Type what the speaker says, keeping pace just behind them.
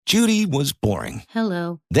Judy was boring.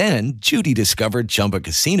 Hello. Then Judy discovered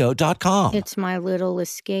ChumbaCasino.com. It's my little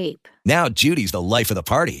escape. Now Judy's the life of the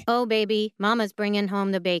party. Oh, baby, mama's bringing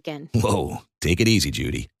home the bacon. Whoa, take it easy,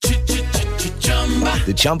 Judy.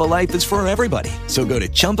 The Chumba life is for everybody. So go to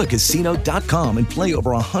ChumbaCasino.com and play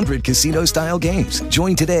over 100 casino-style games.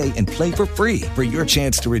 Join today and play for free for your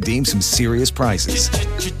chance to redeem some serious prizes.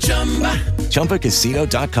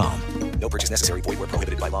 ChumbaCasino.com. No purchase necessary. Void where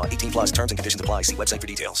prohibited by law. 18 plus terms and conditions apply. See website for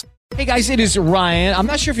details. Hey guys, it is Ryan. I'm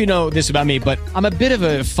not sure if you know this about me, but I'm a bit of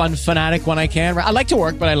a fun fanatic when I can. I like to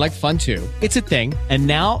work, but I like fun too. It's a thing. And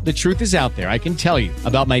now the truth is out there. I can tell you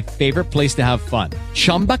about my favorite place to have fun.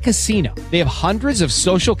 Chumba Casino. They have hundreds of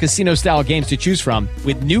social casino style games to choose from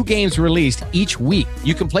with new games released each week.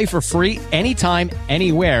 You can play for free anytime,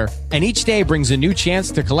 anywhere. And each day brings a new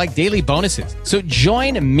chance to collect daily bonuses. So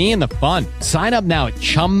join me in the fun. Sign up now at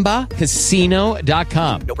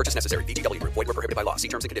ChumbaCasino.com. No purchase necessary. VGW. Void where prohibited by law. See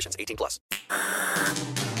terms and conditions. 18 plus.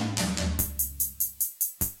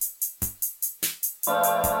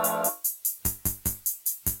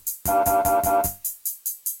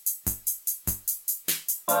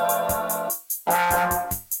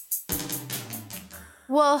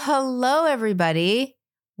 Well, hello, everybody.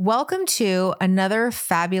 Welcome to another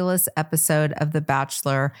fabulous episode of The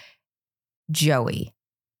Bachelor. Joey.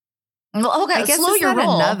 Well, okay, I guess slow it's your not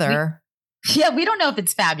roll. another. We don't know if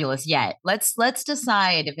it's fabulous yet. Let's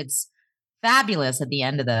decide if it's fabulous at the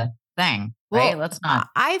end of the thing, right? Well, Let's not.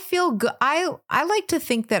 I feel good. I like to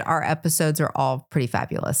think that our episodes are all pretty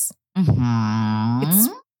fabulous. Mhm. It's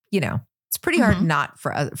it's pretty hard not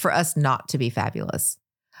for us not to be fabulous.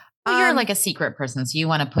 Well, you're like a secret person, so you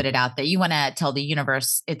want to put it out there. You want to tell the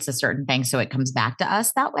universe it's a certain thing, so it comes back to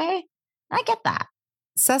us that way. I get that.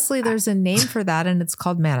 Cecily, there's a name for that, and it's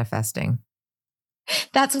called manifesting.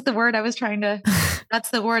 That's what the word I was trying to.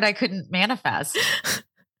 That's the word I couldn't manifest.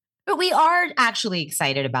 But we are actually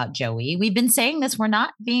excited about Joey. We've been saying this. We're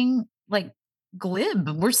not being like glib.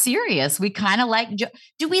 We're serious. We kind of like.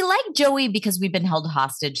 Do we like Joey because we've been held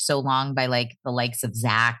hostage so long by like the likes of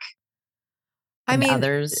Zach? I mean,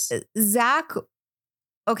 others. Zach.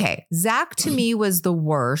 Okay, Zach to me was the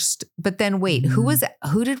worst. But then wait, who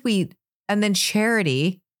did we? And then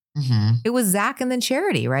Charity. Mm-hmm. It was Zach and then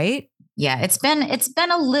Charity, right? Yeah, it's been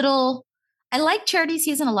a little. I like Charity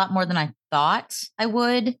season a lot more than I thought I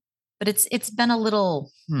would, but it's been a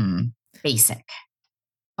little basic.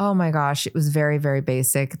 Oh my gosh, it was very, very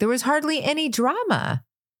basic. There was hardly any drama.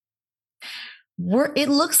 It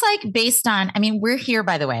looks like based on, I mean, we're here,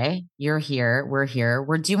 by the way, you're here, we're here.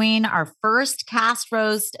 We're doing our first cast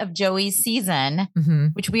roast of Joey's season,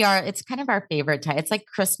 which it's kind of our favorite time. It's like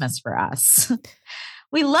Christmas for us.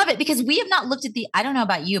 We love it because we have not looked at I don't know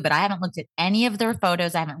about you, but I haven't looked at any of their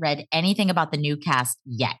photos. I haven't read anything about the new cast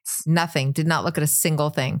yet. Nothing. Did not look at a single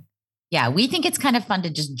thing. Yeah, we think it's kind of fun to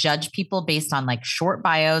just judge people based on like short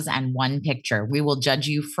bios and one picture. We will judge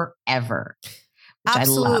you forever.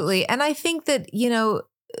 Absolutely. And I think that,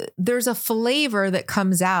 there's a flavor that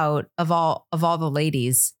comes out of all the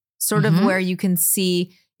ladies, sort of where you can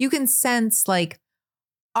sense like,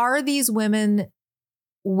 are these women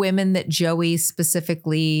that Joey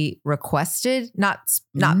specifically requested? Not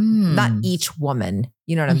each woman,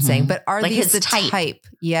 you know what I'm saying? But are like these his the type?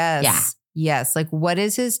 Yes. Yeah. Yes. Like what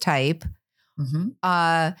is his type?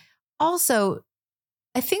 Also,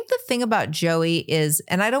 I think the thing about Joey is,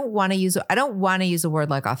 and I don't want to use a word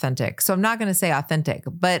like authentic. So I'm not going to say authentic,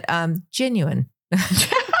 but genuine.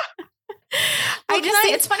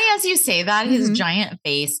 It's funny as you say that, his giant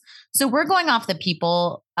face. So we're going off the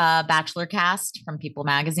People Bachelor cast from People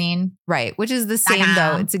magazine. Right. Which is the same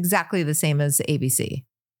though. It's exactly the same as ABC.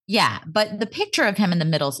 Yeah. But the picture of him in the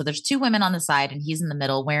middle. So there's two women on the side and he's in the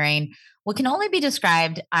middle wearing what can only be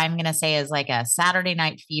described, I'm going to say, as like a Saturday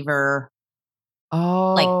Night Fever.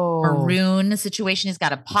 Like maroon situation. He's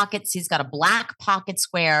got a black pocket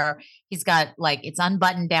square. He's got like, it's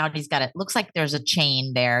unbuttoned down. Looks like there's a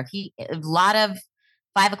chain there. A lot of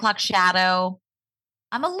 5 o'clock shadow.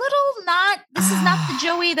 I'm a little this is not the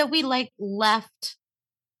Joey that we like left.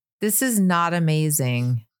 This is not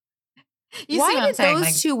amazing. Why did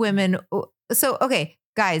those two women? So, okay,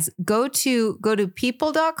 guys, go to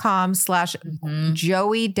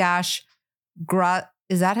people.com/Joey-Gra.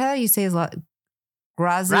 Is that how you say his last?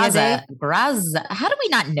 Graziade? How do we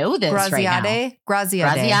not know this right now?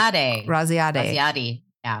 Graziade.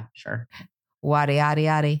 Yeah, sure. Wadi. All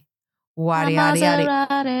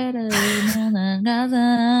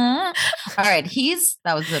right,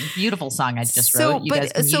 that was a beautiful song I just wrote. You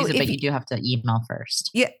guys can use it, but you do have to email first.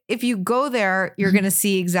 Yeah, if you go there, you're going to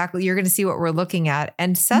see what we're looking at.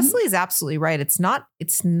 And Cecily is absolutely right. It's not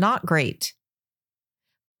great.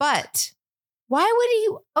 But why would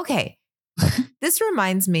you? Okay. This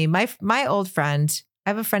reminds me, my old friend, I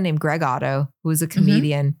have a friend named Greg Otto, who is a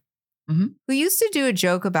comedian who used to do a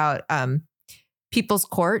joke about People's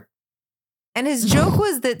Court. And his joke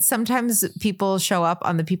was that sometimes people show up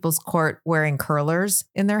on the People's Court wearing curlers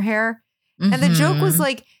in their hair. And the joke was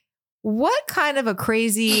like, what kind of a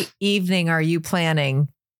crazy evening are you planning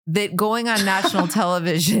that going on national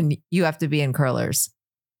television, you have to be in curlers?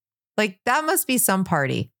 Like, that must be some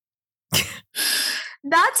party.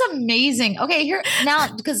 That's amazing. Okay, here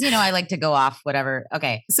now, because I like to go off whatever.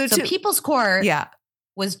 Okay. So People's Court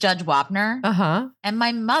was Judge Wapner. And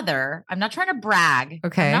my mother, I'm not trying to brag.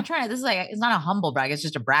 Okay. I'm not trying to, this is like, it's not a humble brag, it's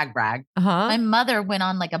just a brag. My mother went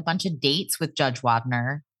on like a bunch of dates with Judge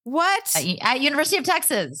Wapner. What? At University of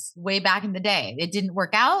Texas, way back in the day. It didn't work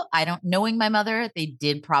out. Knowing my mother, they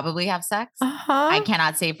did probably have sex. I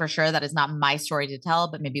cannot say for sure. That is not my story to tell,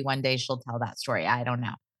 but maybe one day she'll tell that story. I don't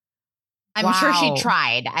know. I'm sure she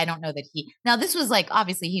tried. I don't know that now this was like,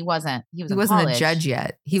 obviously he wasn't a judge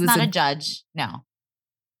yet. He was not a judge. No.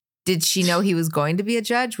 Did she know he was going to be a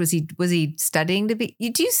judge? Was he studying to be?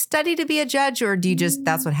 Do you study to be a judge, or do you just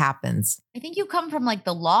that's what happens? I think you come from like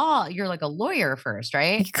the law. You're like a lawyer first,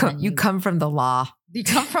 right? You come from the law. You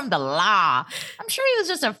come from the law. I'm sure he was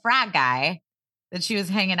just a frat guy that she was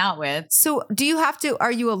hanging out with. So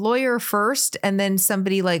are you a lawyer first and then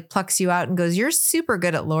somebody like plucks you out and goes, you're super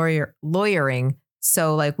good at lawyering.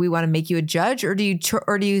 So like, we want to make you a judge, or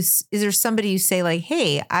is there somebody you say like,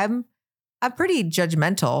 hey, I'm pretty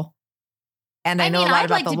judgmental and I know a lot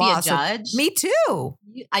about the law. I'd like to be a judge. So, me too.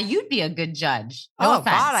 You'd be a good judge. No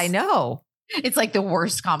offense. God, I know. It's like the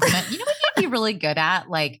worst compliment. You know what you'd be really good at?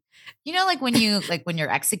 Like, when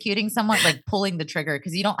you're executing someone, like pulling the trigger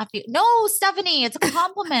because you don't have to. No, Stephanie, it's a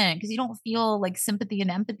compliment because you don't feel like sympathy and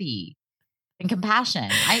empathy and compassion.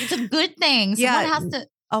 It's a good thing. Someone has to.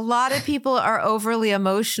 A lot of people are overly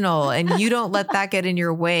emotional and you don't let that get in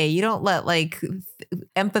your way. You don't let like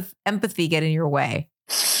empathy get in your way.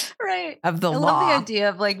 Right. Of the law. I love the idea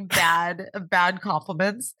of like bad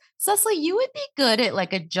compliments. Cecily, you would be good at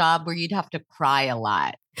like a job where you'd have to cry a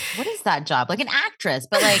lot. What is that job? Like an actress,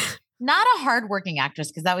 but like not a hardworking actress,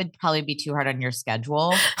 because that would probably be too hard on your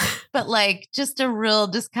schedule. But like just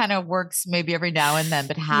kind of works maybe every now and then,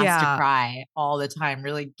 but has to cry all the time,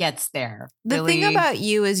 really gets there. The thing about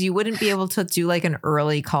you is you wouldn't be able to do like an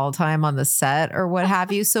early call time on the set or what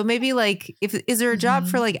have you. So maybe like, is there a job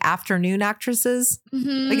for like afternoon actresses?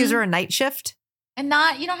 Like, is there a night shift? And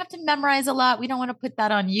you don't have to memorize a lot. We don't want to put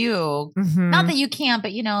that on you. Not that you can't,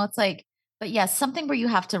 but it's like, but yes, something where you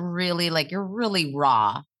have to really like, you're really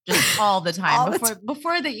raw. Just all the time.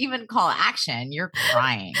 Before they even call action, you're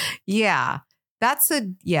crying. Yeah.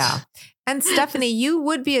 And Stephanie, you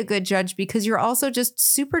would be a good judge because you're also just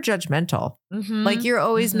super judgmental. Like you're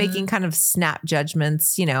always making kind of snap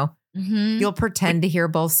judgments, You'll pretend to hear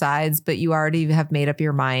both sides, but you already have made up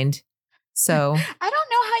your mind. So I don't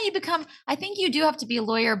know how you become, I think you do have to be a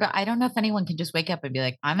lawyer, but I don't know if anyone can just wake up and be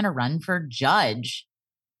like, I'm going to run for judge.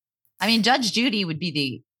 I mean, Judge Judy would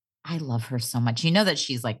be I love her so much. You know that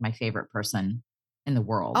she's like my favorite person in the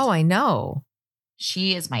world. Oh, I know.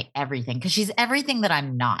 She is my everything because she's everything that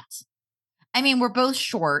I'm not. I mean, we're both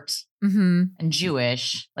short and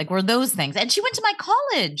Jewish. Like we're those things. And she went to my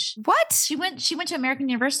college. What? She went to American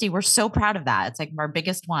University. We're so proud of that. It's like our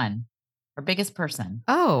biggest one, our biggest person.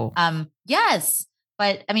 Oh. Yes.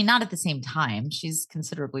 But I mean, not at the same time. She's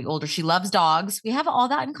considerably older. She loves dogs. We have all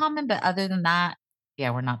that in common. But other than that,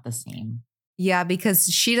 yeah, we're not the same. Yeah, because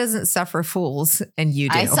she doesn't suffer fools and you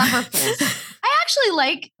do. I suffer fools. I actually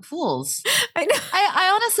like fools. I know.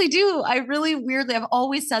 I honestly do. I really weirdly, I've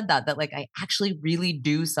always said that like I actually really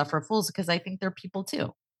do suffer fools because I think they're people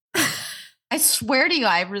too. I swear to you,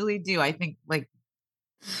 I really do. I think like,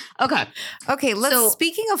 okay.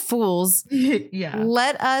 Speaking of fools,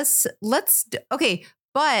 okay.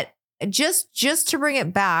 But just to bring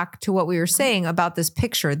it back to what we were saying about this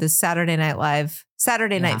picture, this Saturday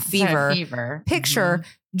Night Fever picture,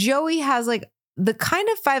 Joey has like the kind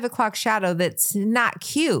of 5 o'clock shadow that's not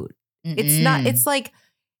cute. It's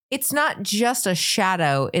not just a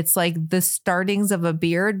shadow. It's like the startings of a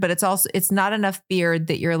beard, but it's not enough beard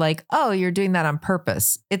that you're like, oh, you're doing that on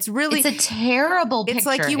purpose. It's a terrible picture. It's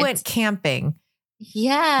like you went camping.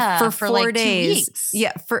 Yeah. For 4 like days. 2 weeks.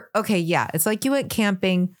 Yeah. It's like you went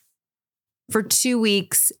camping for 2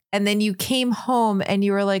 weeks and then you came home and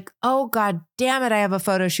you were like, oh God damn it. I have a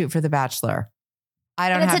photo shoot for The Bachelor. I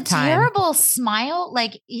don't have time. It's a terrible smile.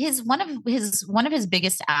 Like one of his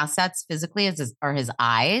biggest assets physically are his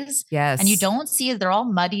eyes. Yes. And you don't see it. They're all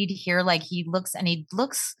muddied here. Like he looks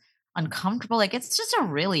uncomfortable. Like it's just a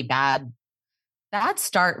really bad That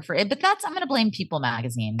start for it, but I'm going to blame People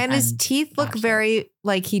Magazine. And his teeth look Bachelor. very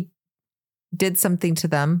like he did something to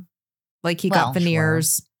them. Like he got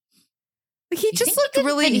veneers. Sure. He just looked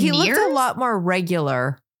he looked a lot more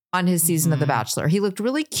regular on his season of The Bachelor. He looked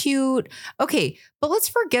really cute. Okay, but let's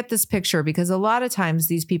forget this picture because a lot of times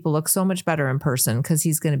these people look so much better in person because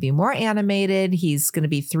he's going to be more animated. He's going to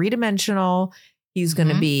be 3-dimensional. He's going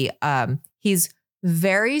to be, he's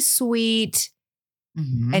very sweet.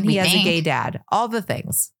 And he has a gay dad. All the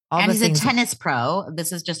things. And he's a tennis pro.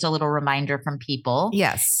 This is just a little reminder from People.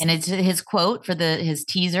 Yes. And it's his quote for his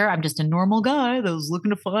teaser. I'm just a normal guy that was looking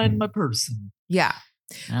to find my person. Yeah.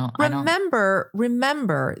 Remember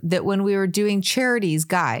that when we were doing charities,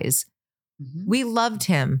 guys, we loved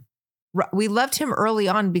him. We loved him early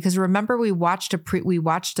on because remember we watched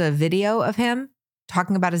a video of him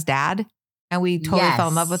talking about his dad and we totally fell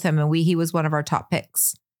in love with him and he was one of our top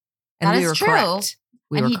picks. And that is true. Correct.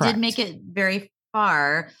 He did make it very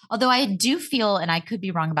far. Although I do feel, and I could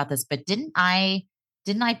be wrong about this, but didn't I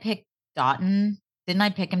pick Doughton? Didn't I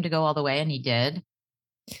pick him to go all the way? And he did.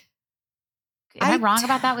 Am I wrong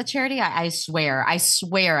about that with Charity? I swear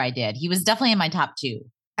I did. He was definitely in my top 2.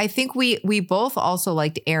 I think we both also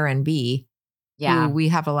liked Aaron B. Yeah. Who we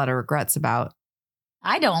have a lot of regrets about.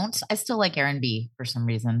 I don't. I still like Aaron B for some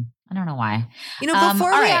reason. I don't know why.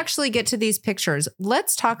 Before we actually get to these pictures,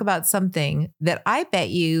 let's talk about something that I bet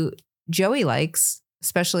you Joey likes,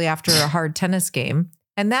 especially after a hard tennis game.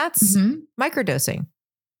 And that's microdosing.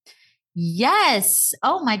 Yes.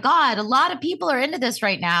 Oh my God. A lot of people are into this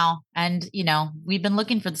right now. And, we've been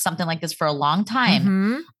looking for something like this for a long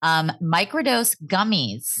time. Microdose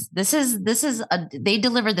gummies. They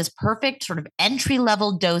deliver this perfect sort of entry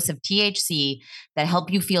level dose of THC that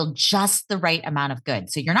help you feel just the right amount of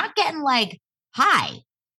good. So you're not getting like high.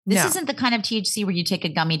 This isn't the kind of THC where you take a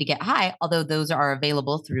gummy to get high, although those are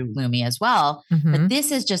available through Lumi as well. But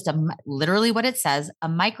this is just literally what it says, a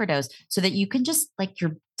microdose, so that you can just like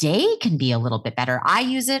your day can be a little bit better. I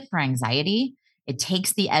use it for anxiety. It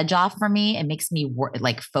takes the edge off for me. It makes me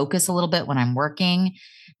focus a little bit when I'm working.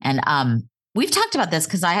 And we've talked about this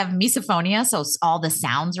because I have misophonia. So all the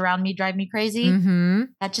sounds around me drive me crazy.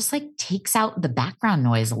 That just like takes out the background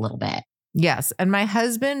noise a little bit. Yes. And my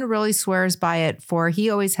husband really swears by it he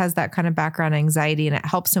always has that kind of background anxiety and it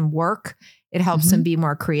helps him work. It helps him be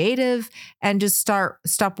more creative and just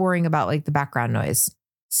stop worrying about like the background noise.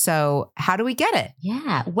 So how do we get it?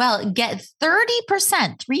 Yeah. Well, get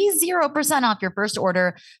 30% off your first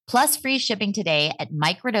order plus free shipping today at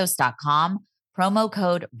microdose.com. Promo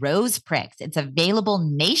code ROSEPRICKS. It's available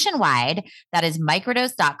nationwide. That is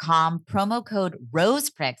microdose.com. Promo code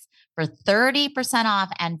ROSEPRICKS for 30% off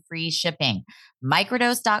and free shipping.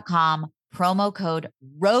 Microdose.com. Promo code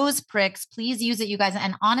ROSEPRICKS. Please use it, you guys.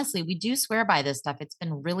 And honestly, we do swear by this stuff. It's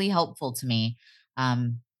been really helpful to me.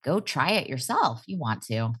 Go try it yourself. If you want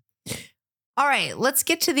to. All right, let's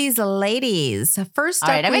get to these ladies. First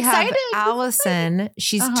up, we have Allison.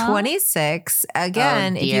 She's 26.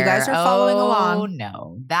 Again, if you guys are following along. Oh,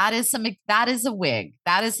 no. That is a wig.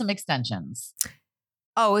 That is some extensions.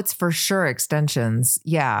 Oh, it's for sure extensions.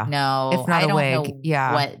 Yeah. No, if not a wig.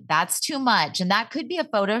 Yeah. That's too much. And that could be a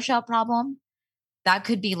Photoshop problem. That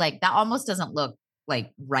could be like, that almost doesn't look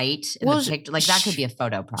like right in the picture. Like that could be a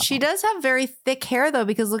photo problem. She does have very thick hair though,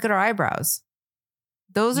 because look at her eyebrows.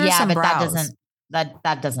 Those are some brows.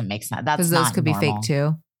 That doesn't make sense. That's because those could be fake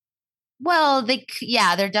too. Well,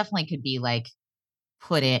 there definitely could be like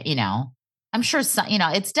put it, I'm sure some,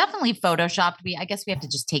 it's definitely photoshopped. I guess we have to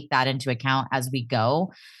just take that into account as we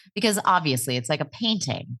go, because obviously it's like a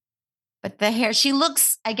painting, but the hair, she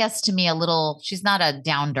looks, I guess to me she's not a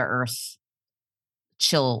down to earth,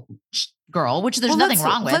 chill girl, which there's nothing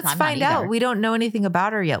wrong with. Let's find out. We don't know anything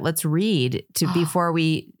about her yet. Let's read before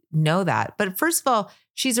we know that. But first of all,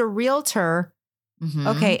 she's a realtor.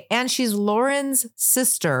 Okay. And she's Lauren's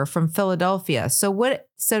sister from Philadelphia.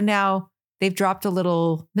 So now they've dropped a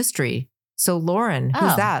little mystery. So Lauren,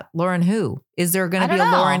 who's that? Lauren who? Is there going to be a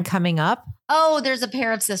Lauren coming up? Oh, there's a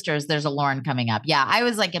pair of sisters. There's a Lauren coming up. Yeah. I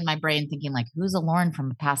was like in my brain thinking like, who's a Lauren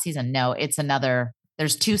from a past season? No, it's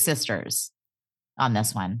there's 2 sisters on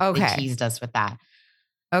this one. Okay. They teased us with that.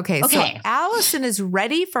 Okay. So Allison is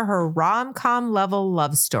ready for her rom-com level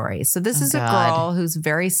love story. So this is a girl who's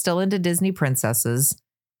very still into Disney princesses,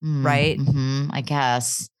 right? I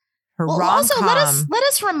guess. Her rom-com. Also, let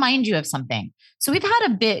us remind you of something. So we've had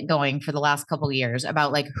a bit going for the last couple of years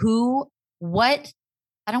about like what,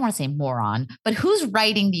 I don't want to say moron, but who's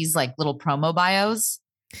writing these like little promo bios.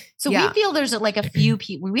 So we feel there's like a few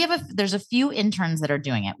people, there's a few interns that are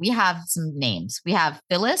doing it. We have some names. We have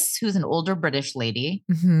Phyllis, who's an older British lady.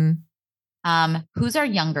 Who's our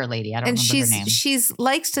younger lady? I don't remember her name. She's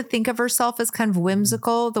likes to think of herself as kind of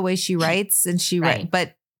whimsical the way she writes, and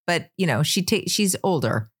but she's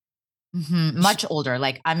older. Much older,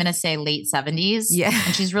 like I'm going to say late 70s. Yeah.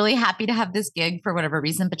 And she's really happy to have this gig for whatever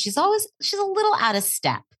reason, but she's a little out of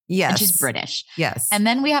step. Yes. And she's British. Yes. And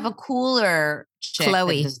then we have a cooler chick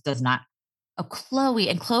Chloe. that does not. Oh, Chloe.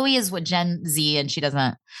 And Chloe is what Gen Z, and she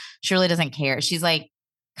really doesn't care. She's like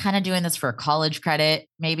kind of doing this for college credit,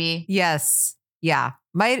 maybe. Yes. Yeah.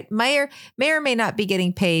 May or may not be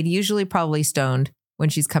getting paid, usually probably stoned when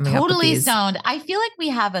she's coming up with Totally these. stoned. I feel like we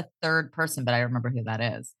have a third person, but I don't remember who that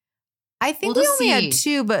is. I think we only had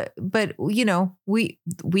two, but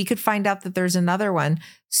we could find out that there's another one.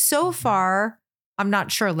 So far, I'm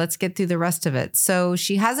not sure. Let's get through the rest of it. So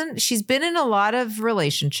she's been in a lot of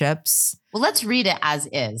relationships. Well, let's read it as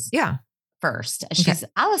is. Yeah. First,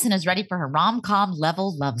 Allison is ready for her rom-com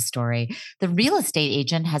level love story. The real estate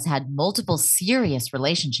agent has had multiple serious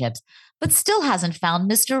relationships, but still hasn't found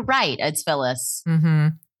Mr. Right. It's Phyllis. Mm-hmm.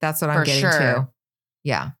 That's what I'm getting to.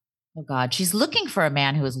 Yeah. Oh God. She's looking for a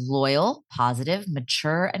man who is loyal, positive,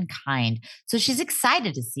 mature, and kind. So she's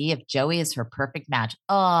excited to see if Joey is her perfect match.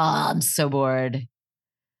 Oh, I'm so bored.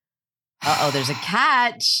 Uh-oh, there's a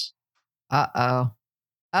catch. Uh-oh.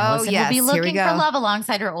 Allison yes. will be Here we looking go. for love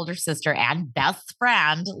alongside her older sister and best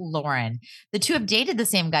friend, Lauren. The two have dated the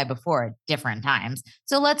same guy before at different times.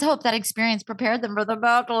 So let's hope that experience prepared them for the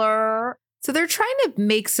Bachelor. So they're trying to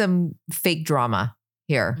make some fake drama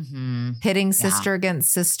here. Pitting sister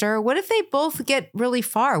against sister. What if they both get really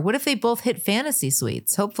far? What if they both hit fantasy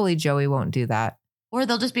suites? Hopefully Joey won't do that. Or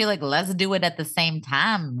they'll just be like, let's do it at the same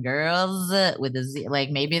time, girls. With a Z. Like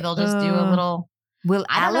maybe they'll just do a little. Will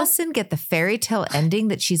Allison get the fairy tale ending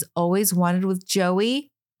that she's always wanted with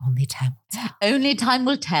Joey? Only time will tell. Only time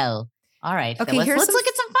will tell. All right. Okay, Phyllis, let's look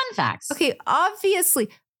at some fun facts. Okay, obviously,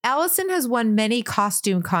 Allison has won many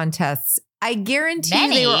costume contests. I guarantee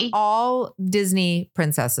they were all Disney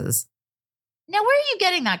princesses. Now, where are you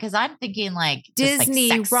getting that? Because I'm thinking like Disney,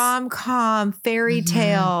 like rom-com, fairy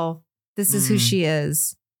tale. This is who she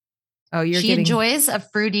is. Oh, she enjoys a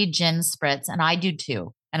fruity gin spritz, and I do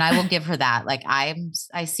too. And I will give her that. Like I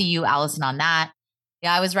see you, Allison, on that.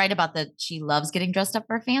 Yeah, I was right about she loves getting dressed up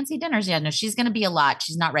for fancy dinners. Yeah, no, she's going to be a lot.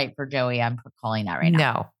 She's not right for Joey. I'm calling that right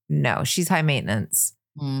now. No, she's high maintenance.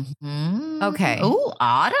 Okay. Oh,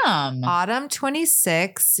 Autumn. Autumn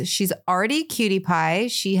 26. She's already cutie pie.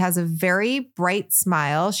 She has a very bright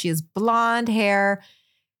smile. She has blonde hair.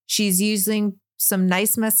 She's using some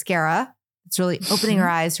nice mascara. It's really opening her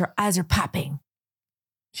eyes. Her eyes are popping.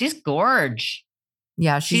 She's gorge.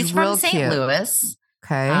 Yeah, she's real from St. cute. Louis.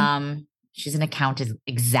 Okay. She's an account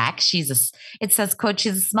exec. It says, quote,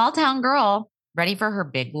 she's a small town girl ready for her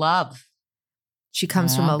big love. She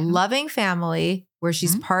comes from a loving family where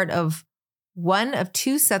she's part of one of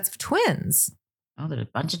two sets of twins. Oh, there's a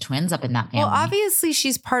bunch of twins up in that family. Well, obviously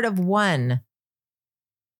she's part of one.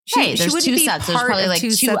 There's two sets. There's probably like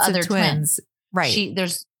two other twins. Right.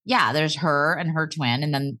 There's her and her twin.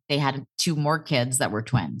 And then they had two more kids that were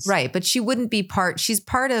twins. Right. But she wouldn't be she's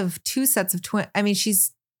part of two sets of twins. I mean,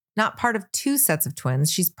 she's not part of two sets of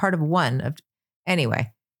twins. She's part of one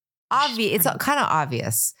anyway. It's kind of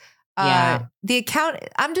obvious. Yeah. The account,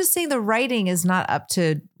 I'm just saying the writing is not up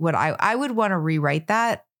to what I would want to rewrite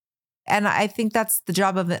that. And I think that's the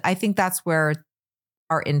job of it. I think that's where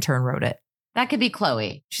our intern wrote it. That could be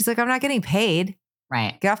Chloe. She's like, I'm not getting paid.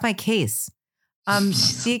 Right. Get off my case.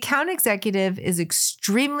 The account executive is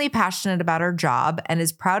extremely passionate about her job and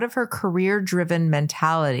is proud of her career-driven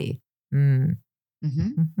mentality. Okay.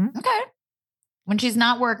 When she's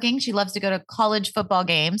not working, she loves to go to college football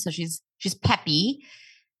games. So she's peppy.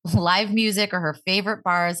 Live music are her favorite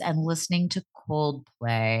bars and listening to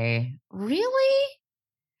Coldplay. Really?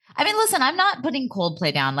 I mean, listen, I'm not putting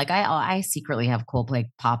Coldplay down. Like I secretly have Coldplay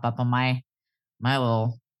pop up on my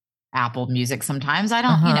little Apple Music sometimes. I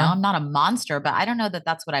don't, I'm not a monster, but I don't know that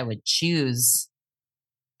that's what I would choose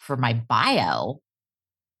for my bio.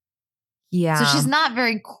 Yeah. So she's not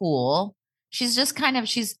very cool. She's just kind of,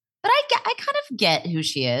 but I kind of get who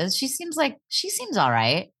she is. She seems all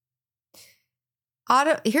right.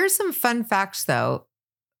 Here's some fun facts though.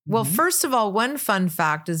 Well, first of all, one fun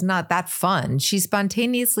fact is not that fun. She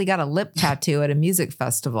spontaneously got a lip tattoo at a music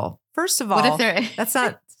festival. First of all, that's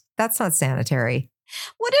not sanitary.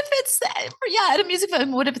 What if it's at a music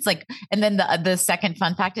festival? What if it's like? And then the second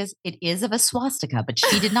fun fact is it is of a swastika, but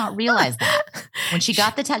she did not realize that when she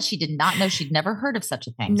got the tattoo. She did not know. She'd never heard of such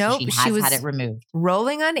a thing. Nope, so she was had it removed.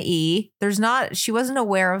 Rolling on E. She wasn't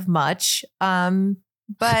aware of much,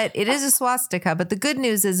 but it is a swastika. But the good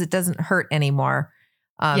news is it doesn't hurt anymore.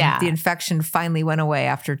 The infection finally went away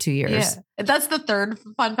after 2 years. Yeah. That's the third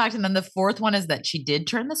fun fact. And then the fourth one is that she did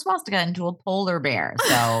turn the swastika into a polar bear.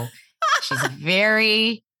 So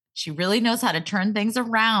she really knows how to turn things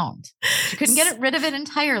around. She couldn't get rid of it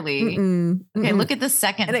entirely. Okay, look at the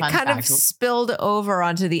second and fun it kind fact. of spilled over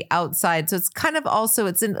onto the outside. So it's kind of also,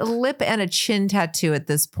 it's a lip and a chin tattoo at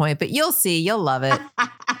this point, but you'll see, you'll love it.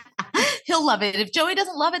 He'll love it. If Joey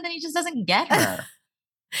doesn't love it, then he just doesn't get her.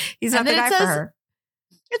 He's not the guy for her.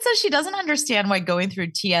 It says she doesn't understand why going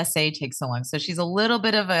through TSA takes so long. So she's a little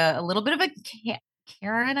bit of a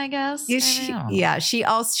Karen, I guess.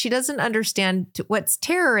 She doesn't understand what's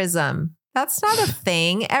terrorism. That's not a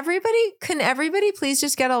thing. Can everybody please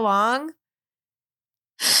just get along?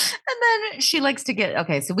 And then she likes to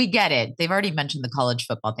okay, so we get it. They've already mentioned the college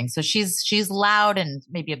football thing. So she's loud and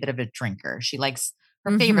maybe a bit of a drinker. She likes,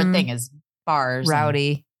 her favorite thing is bars.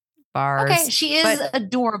 Rowdy bars. Okay, she is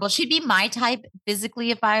adorable. She'd be my type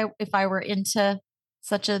physically if I were into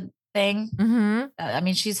such a thing. I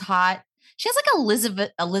mean, she's hot. She has like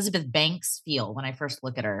Elizabeth Banks feel when I first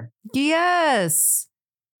look at her. Yes.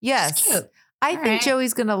 She's cute. I think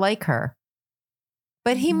Joey's going to like her.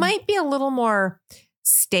 But he might be a little more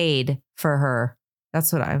staid for her.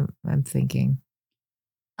 That's what I'm thinking.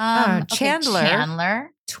 Chandler,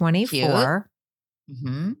 24.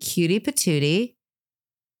 Cutie patootie.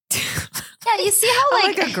 Yeah, you see how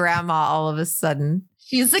like a grandma all of a sudden.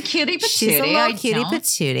 She's a cutie patootie. She's a little cutie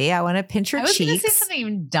patootie. I want to pinch her cheeks. I was going to say something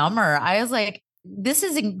even dumber. I was like,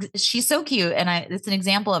 she's so cute. And it's an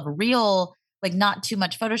example of real, like not too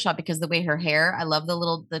much Photoshop because the way her hair, I love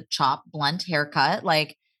the chop blunt haircut.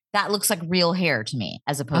 Like that looks like real hair to me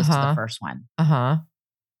as opposed to the first one.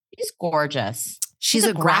 She's gorgeous. She's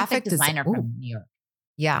a graphic designer from New York.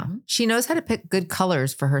 Yeah. She knows how to pick good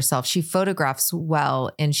colors for herself. She photographs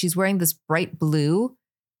well and she's wearing this bright blue.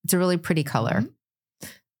 It's a really pretty color.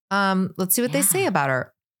 Let's see what they say about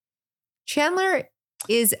her. Chandler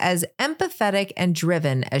is as empathetic and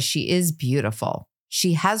driven as she is beautiful.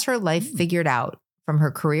 She has her life figured out, from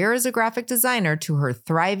her career as a graphic designer to her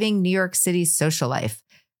thriving New York City social life.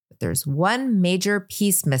 But there's one major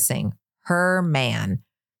piece missing: her man.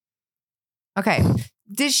 Okay.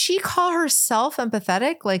 Did she call herself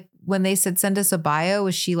empathetic? Like when they said, send us a bio,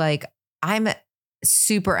 was she like, I'm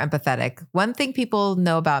super empathetic? One thing people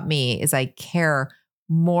know about me is I care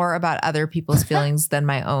more about other people's feelings than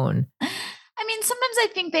my own. I mean, sometimes I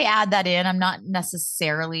think they add that in. I'm not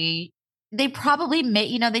necessarily, they probably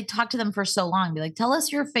they talk to them for so long. Be like, tell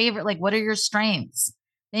us your favorite, like, what are your strengths?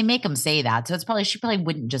 They make them say that. So she probably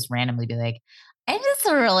wouldn't just randomly be like, I'm just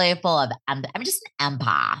really full of, I'm just an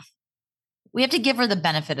empath. We have to give her the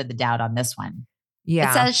benefit of the doubt on this one.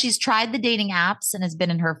 Yeah. It says she's tried the dating apps and has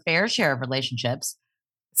been in her fair share of relationships.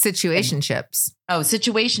 Situationships.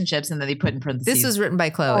 Situationships. And then they put in parentheses. This was written by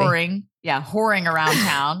Chloe. Whoring around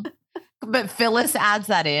town. But Phyllis adds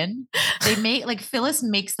that in. They Phyllis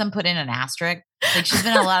makes them put in an asterisk. Like she's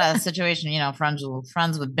been in a lot of situations, friends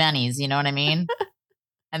with Bennies, you know what I mean?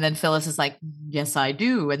 And then Phyllis is like, yes, I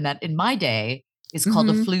do. And that in my day is called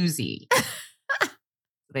a floozy.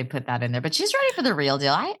 They put that in there, but she's ready for the real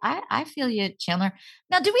deal. I feel you, Chandler.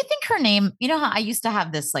 Now, do we think her name, how I used to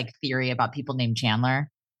have this like theory about people named Chandler?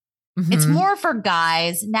 It's more for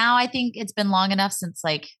guys. Now I think it's been long enough since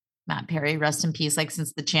like Matt Perry, rest in peace, like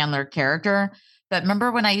since the Chandler character. But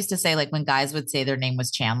remember when I used to say, like when guys would say their name was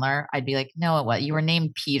Chandler, I'd be like, no, what? You were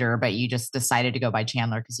named Peter, but you just decided to go by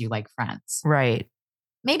Chandler because you like Friends. Right.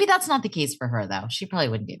 Maybe that's not the case for her, though. She probably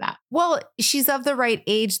wouldn't do that. Well, she's of the right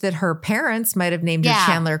age that her parents might have named her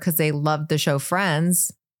Chandler because they loved the show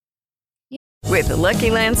Friends. With the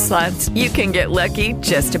Lucky Land Slots, you can get lucky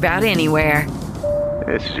just about anywhere.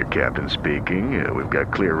 This is your captain speaking. We've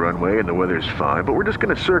got clear runway and the weather's fine, but we're just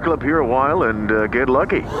going to circle up here a while and get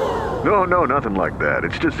lucky. No, nothing like that.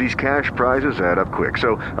 It's just these cash prizes add up quick.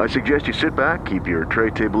 So I suggest you sit back, keep your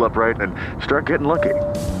tray table upright, and start getting lucky.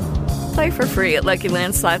 Play for free at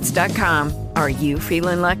LuckyLandSlots.com. Are you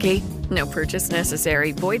feeling lucky? No purchase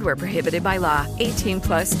necessary. Void where prohibited by law.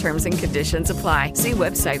 18+ terms and conditions apply. See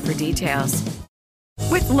website for details.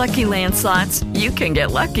 With Lucky Land Slots, you can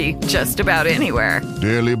get lucky just about anywhere.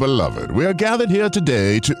 Dearly beloved, we are gathered here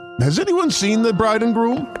today to... Has anyone seen the bride and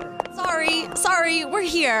groom? Sorry, we're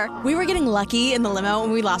here. We were getting lucky in the limo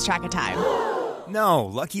and we lost track of time. No,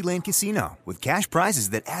 Lucky Land Casino, with cash prizes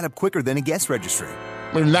that add up quicker than a guest registry.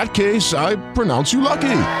 In that case, I pronounce you lucky.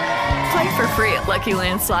 Play for free at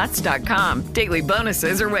LuckyLandSlots.com. Daily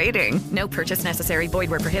bonuses are waiting. No purchase necessary. Void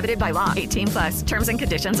where prohibited by law. 18+. Terms and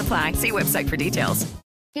conditions apply. See website for details.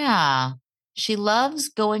 Yeah. She loves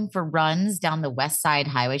going for runs down the West Side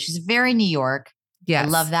Highway. She's very New York. Yes. I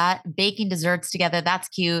love that. Baking desserts together. That's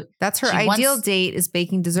cute. That's her ideal date, is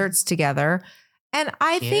baking desserts together. And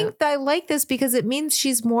I think that I like this because it means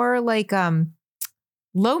she's more like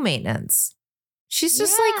low maintenance. She's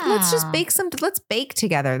just like, let's bake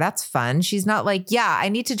together. That's fun. She's not like, yeah, I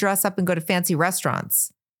need to dress up and go to fancy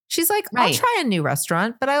restaurants. She's like, I'll try a new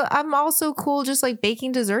restaurant, but I'm also cool just like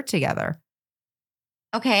baking dessert together.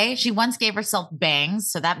 Okay. She once gave herself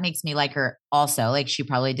bangs. So that makes me like her also. Like she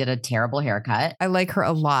probably did a terrible haircut. I like her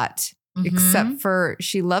a lot, except for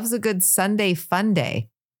she loves a good Sunday fun day.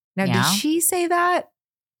 Now, did she say that?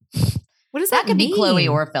 What does that could mean? Be Chloe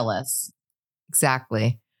or Phyllis.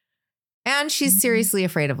 Exactly. And she's seriously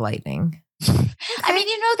afraid of lightning. I mean,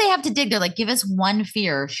 they have to dig. They're like, give us one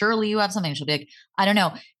fear. Surely you have something. She'll be like, I don't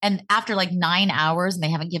know. And after like 9 hours and they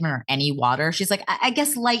haven't given her any water, she's like, I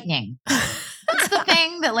guess lightning. What's the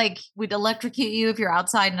thing that like would electrocute you if you're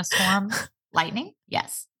outside in a storm? Lightning?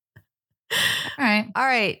 Yes. All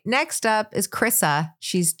right. Next up is Krissa.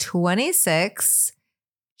 She's 26.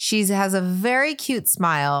 She has a very cute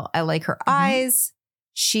smile. I like her eyes.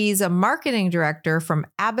 She's a marketing director from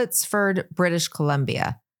Abbotsford, British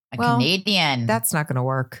Columbia. Canadian. That's not going to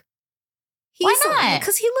work. Why not?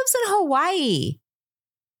 Because he lives in Hawaii.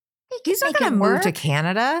 He's not going to move to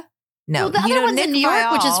Canada. No. Well, the other one's Nick in New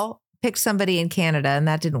York, which is picked somebody in Canada, and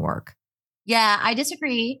that didn't work. Yeah, I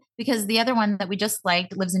disagree because the other one that we just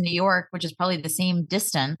liked lives in New York, which is probably the same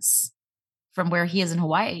distance from where he is in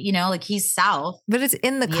Hawaii. Like he's south. But it's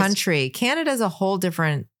in the country. Canada's a whole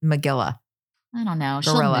different Magilla. I don't know.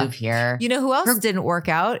 Gorilla. She'll move here. You know who else didn't work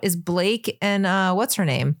out is Blake and what's her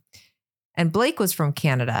name? And Blake was from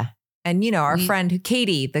Canada. And our friend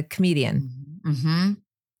Katie, the comedian.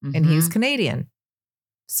 And he's Canadian.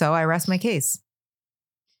 So I rest my case.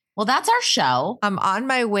 Well, that's our show. I'm on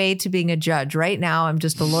my way to being a judge. Right now, I'm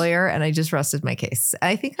just a lawyer and I just rested my case.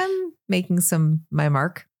 I think I'm making my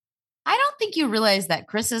mark. I don't think you realize that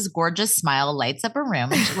Chris's gorgeous smile lights up a room.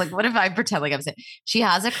 Like, what if I pretend like I'm saying she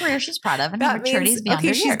has a career she's proud of and her maturity is beyond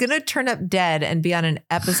her she's going to turn up dead and be on an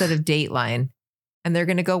episode of Dateline. And they're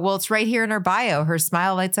going to go, well, it's right here in her bio. Her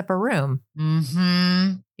smile lights up a room.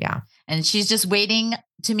 Yeah. And she's just waiting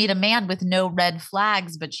to meet a man with no red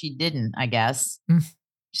flags, but she didn't, I guess.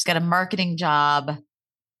 She's got a marketing job.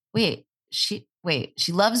 She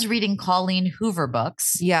loves reading Colleen Hoover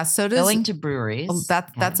books. Yeah, so does going to breweries.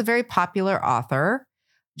 That's a very popular author.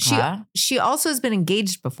 She also has been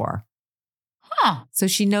engaged before. So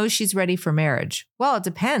she knows she's ready for marriage. Well, it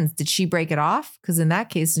depends. Did she break it off? Because in that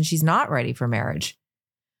case, then she's not ready for marriage.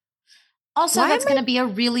 Also, that's going to be a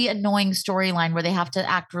really annoying storyline where they have to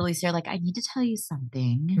act really serious. Like, I need to tell you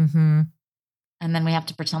something. And then we have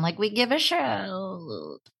to pretend like we give a shit.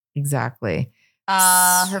 Exactly.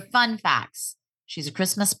 Her fun facts. She's a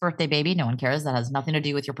Christmas birthday baby. No one cares. That has nothing to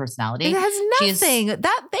do with your personality. It has nothing.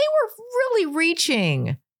 That they were really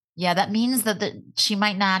reaching. Yeah, that means that she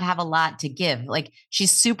might not have a lot to give. Like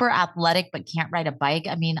she's super athletic, but can't ride a bike.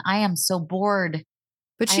 I mean, I am so bored.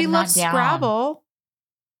 But she loves Scrabble.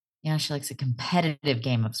 Yeah, she likes a competitive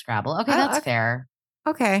game of Scrabble. Okay, that's fair.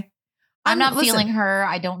 Okay. I'm not feeling her.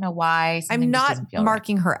 I don't know why. I'm not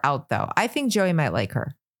marking her out though. I think Joey might like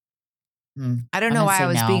her. I don't know why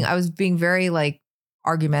I was being very like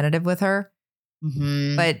argumentative with her.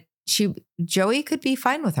 But Joey could be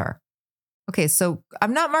fine with her. Okay, so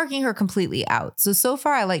I'm not marking her completely out. So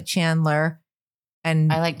far I like Chandler.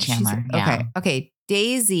 And I like Chandler. Yeah. Okay.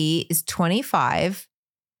 Daisy is 25.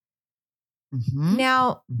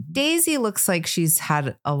 Now, Daisy looks like she's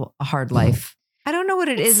had a hard life. I don't know what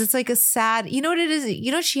it is. It's like a sad, you know what it is?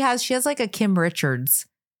 You know what she has? She has like a Kim Richards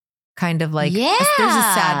kind of like, there's a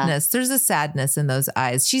sadness. There's a sadness in those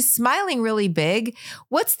eyes. She's smiling really big.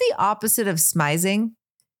 What's the opposite of smizing?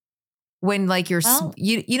 When like you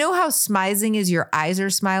know how smizing is your eyes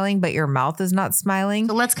are smiling, but your mouth is not smiling?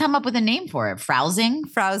 So let's come up with a name for it. Frowsing?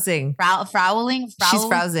 Frowsing. Frowling? She's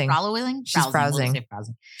frowsing. She's frowsing.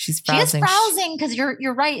 She's frowsing. She is frowsing because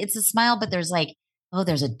you're right. It's a smile, but there's like,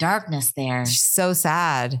 there's a darkness there. She's so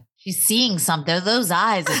sad. She's seeing something. Those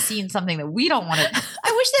eyes are seeing something that we don't want to.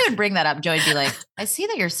 I wish they would bring that up. Joey would be like, I see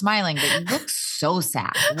that you're smiling, but you look so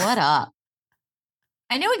sad. What up?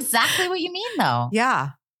 I know exactly what you mean though. Yeah.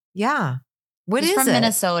 Yeah. She's from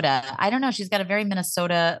Minnesota. I don't know. She's got a very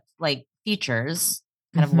Minnesota like features,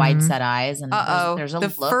 kind of wide set eyes. And there's a the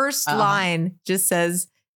first line just says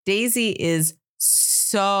Daisy is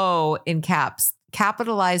so in caps,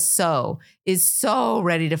 capitalized so, is so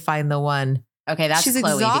ready to find the one. Okay, that's She's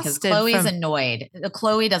Chloe because Chloe's annoyed.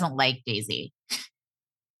 Chloe doesn't like Daisy.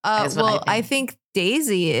 I think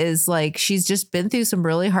Daisy is like, she's just been through some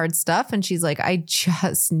really hard stuff. And she's like, I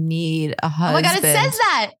just need a husband. Oh my God, it says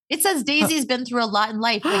that. It says Daisy's been through a lot in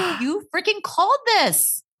life. Like, you freaking called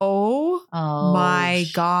this. Oh my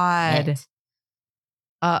God.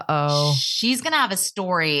 Uh-oh. She's going to have a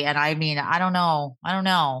story. And I mean, I don't know.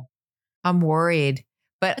 I'm worried.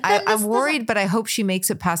 But I'm worried, but I hope she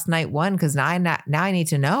makes it past night 1 because now I need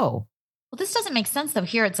to know. Well, this doesn't make sense, though.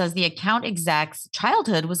 Here it says the account exec's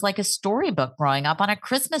childhood was like a storybook growing up on a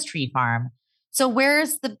Christmas tree farm. So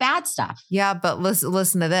where's the bad stuff? Yeah, but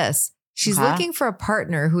listen to this. She's looking for a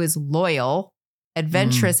partner who is loyal,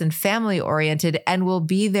 adventurous, and family-oriented and will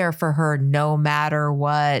be there for her no matter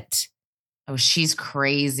what. Oh, she's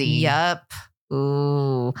crazy. Yep.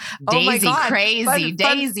 Ooh. Daisy, oh crazy.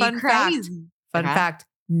 Fun Crazy. Fun fact.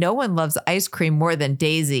 No one loves ice cream more than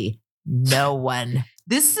Daisy. No one.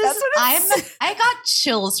 This is, I got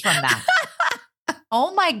chills from that.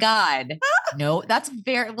 Oh my God. No, that's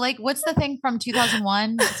very, like, what's the thing from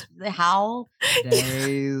 2001? The Howl?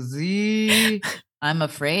 Daisy. I'm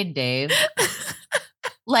afraid, Dave.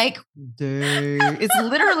 Like, it's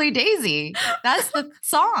literally Daisy. That's the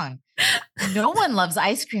song. No one loves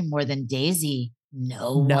ice cream more than Daisy.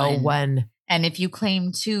 No one. And if you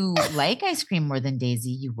claim to like ice cream more than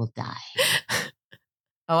Daisy, you will die.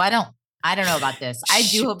 Oh, I don't know about this. I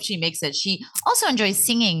do hope she makes it. She also enjoys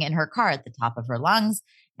singing in her car at the top of her lungs,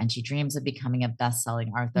 and she dreams of becoming a best-selling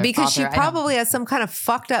author. Because she probably has some kind of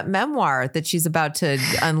fucked up memoir that she's about to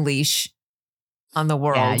unleash on the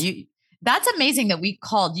world. Yeah, that's amazing that we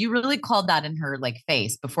called. You really called that in her like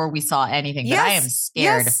face before we saw anything. But I am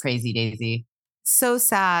scared of Crazy Daisy. So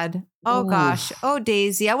sad. Oh gosh. Oh,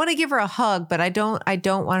 Daisy. I want to give her a hug, but I don't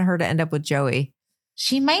want her to end up with Joey.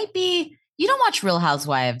 She might be. You don't watch Real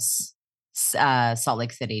Housewives, Salt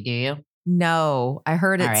Lake City, do you? No, I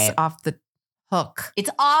heard it's off the hook. It's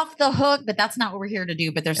off the hook, but that's not what we're here to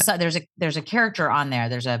do. But there's a character on there.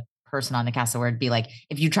 There's a person on the cast where it'd be like,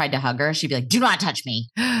 if you tried to hug her, she'd be like, do not touch me.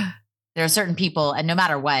 There are certain people, and no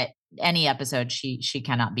matter what, any episode, she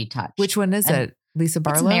cannot be touched. Which one is it? Lisa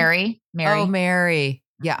Barlow? It's Mary. Oh, Mary.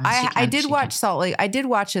 Yeah, I did watch Salt Lake. I did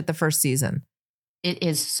watch it the first season. It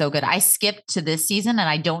is so good. I skipped to this season and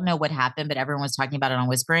I don't know what happened, but everyone was talking about it on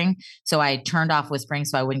Whispering. So I turned off Whispering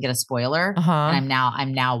so I wouldn't get a spoiler. And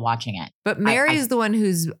I'm now watching it. But Mary is the one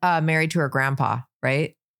who's married to her grandpa,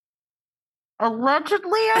 right?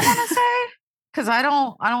 Allegedly, I want to say. Because I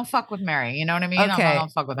don't fuck with Mary. You know what I mean? Okay. I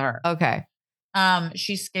don't fuck with her. Okay.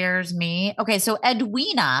 She scares me. Okay, so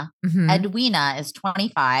Edwina is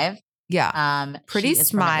 25. Yeah. Pretty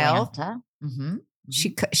smile.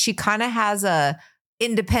 She kind of has a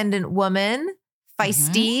independent woman,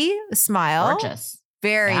 feisty smile. Gorgeous.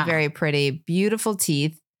 Very, very pretty. Beautiful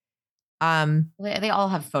teeth. They all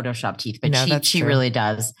have Photoshop teeth, but she really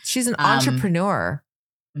does. She's an entrepreneur.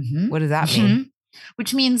 What does that mean?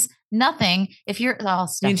 Which means nothing. If you're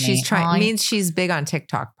Stephanie, means she's big on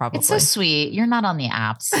TikTok, probably. It's so sweet. You're not on the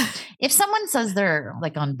apps. If someone says they're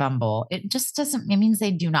like on Bumble, it just doesn't, it means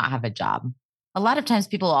they do not have a job. A lot of times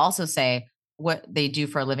people also say what they do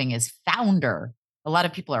for a living is founder. A lot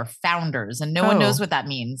of people are founders and no one knows what that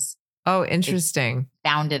means. Oh, interesting. They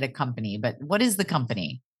founded a company, but what is the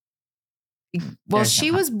company? Well,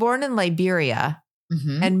 she was born in Liberia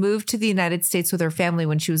and moved to the United States with her family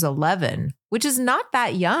when she was 11, which is not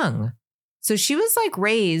that young. So she was like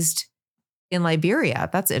raised in Liberia.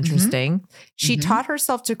 That's interesting. She taught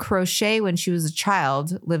herself to crochet when she was a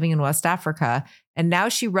child living in West Africa. And now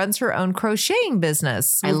she runs her own crocheting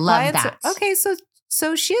business. I love that. Okay.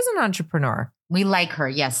 So she is an entrepreneur. We like her.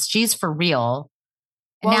 Yes. She's for real.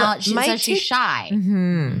 Well, now she says she's shy. I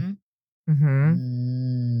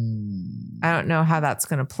don't know how that's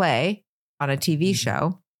going to play on a TV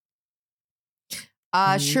show.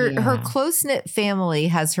 Her close-knit family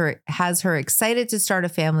has her excited to start a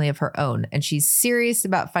family of her own, and she's serious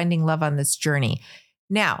about finding love on this journey.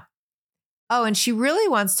 Now, and she really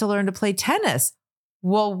wants to learn to play tennis.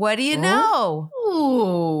 Well, what do you know?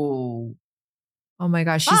 Ooh. Oh my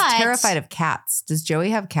gosh, she's terrified of cats. Does Joey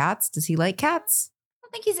have cats? Does he like cats? I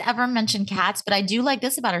don't think he's ever mentioned cats, but I do like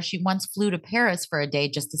this about her. She once flew to Paris for a day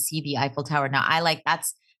just to see the Eiffel Tower. Now,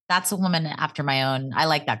 that's a woman after my own. I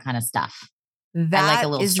like that kind of stuff. That I like a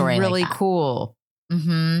little is story really like that. Cool.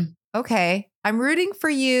 Okay. I'm rooting for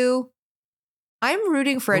you. I'm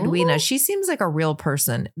rooting for Edwina. She seems like a real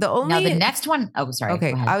person. Now the next one. Oh, sorry.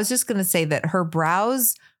 Okay. I was just going to say that her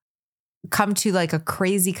brows come to like a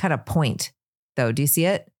crazy kind of point though. Do you see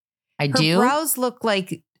it? I do. Her brows look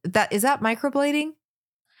like that. Is that microblading?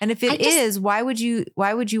 And if it is, why would you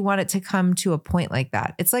want it to come to a point like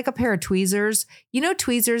that? It's like a pair of tweezers. You know,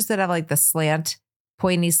 tweezers that have like the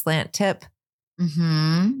pointy slant tip.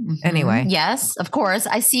 Anyway. Yes, of course.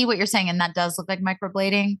 I see what you're saying. And that does look like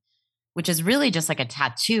microblading, which is really just like a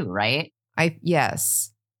tattoo, right?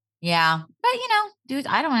 Yes. Yeah. But dude,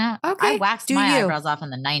 I don't know. Okay. I waxed my eyebrows off in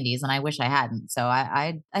the 90s and I wish I hadn't. So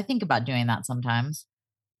I think about doing that sometimes.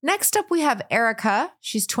 Next up, we have Erica.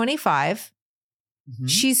 She's 25.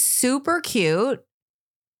 She's super cute.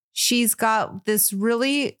 She's got this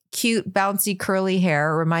really cute, bouncy, curly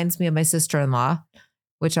hair. Reminds me of my sister-in-law,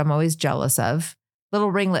 which I'm always jealous of.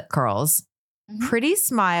 Little ringlet curls. Pretty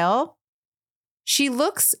smile. She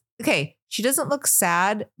looks, she doesn't look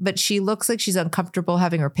sad, but she looks like she's uncomfortable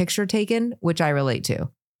having her picture taken, which I relate to.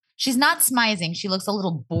 She's not smizing. She looks a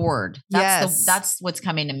little bored. That's what's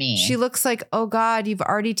coming to me. She looks like, oh God, you've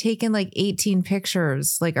already taken like 18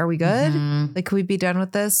 pictures. Like, are we good? Like, can we be done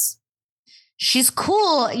with this? She's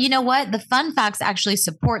cool. You know what? The fun facts actually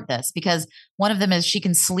support this because one of them is she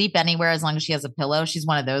can sleep anywhere as long as she has a pillow. She's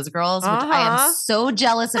one of those girls, which I am so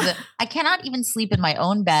jealous of. I cannot even sleep in my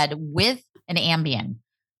own bed with an Ambien.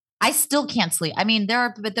 I still can't sleep. I mean,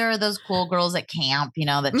 there are those cool girls at camp,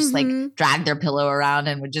 that just like drag their pillow around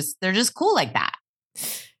and they're just cool like that.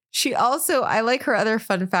 She also, I like her other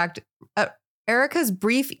fun fact. Erica's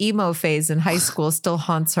brief emo phase in high school still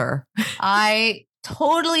haunts her. I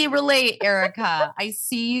totally relate, Erica. I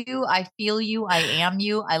see you. I feel you. I am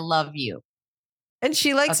you. I love you. And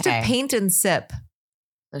she likes to paint and sip.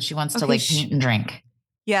 So she wants to paint and drink.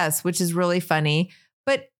 Yes, which is really funny.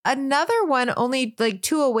 But another one only like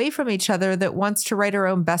 2 away from each other that wants to write her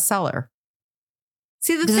own bestseller.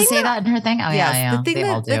 See, Does it say that in her thing? Oh, yes, yeah.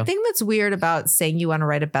 The thing that's weird about saying you want to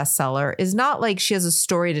write a bestseller is not like she has a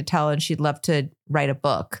story to tell and she'd love to write a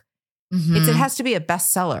book. It has to be a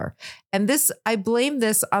bestseller. And I blame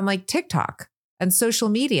this on like TikTok and social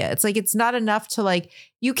media. It's like, it's not enough to like,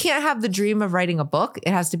 you can't have the dream of writing a book.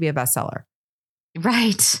 It has to be a bestseller.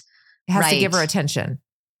 Right. It has to give her attention.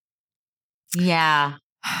 Yeah.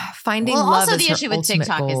 Finding love also is the her issue with ultimate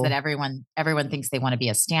TikTok goal. is that everyone thinks they want to be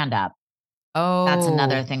a stand-up. Oh, that's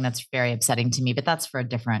another thing that's very upsetting to me, but that's for a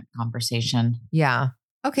different conversation. Yeah.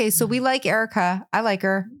 Okay. So we like Erica. I like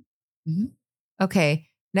her. Okay.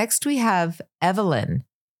 Next we have Evelyn,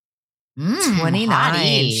 29.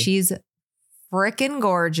 Hottie. She's freaking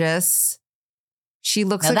gorgeous. She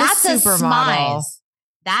looks now like that's a supermodel.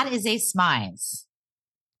 That is a smize.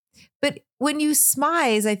 But when you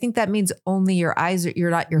smize, I think that means only your eyes. You're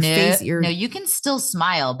not your face. No, you can still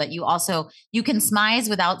smile, but you can smize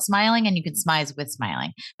without smiling and you can smize with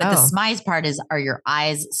smiling. But the smize part are your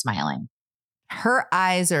eyes smiling. Her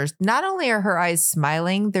eyes are, not only are her eyes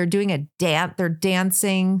smiling, they're doing a dance. They're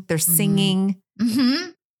dancing. They're singing.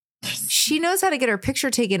 She knows how to get her picture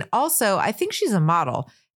taken. Also, I think she's a model.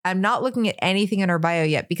 I'm not looking at anything in her bio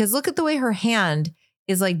yet because look at the way her hand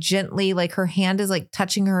is like gently, like her hand is like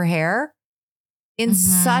touching her hair in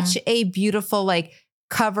such a beautiful, like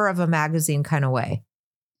cover of a magazine kind of way.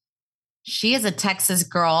 She is a Texas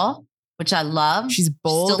girl, which I love. She's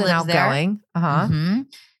bold and outgoing.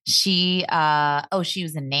 She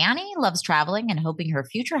was a nanny, loves traveling and hoping her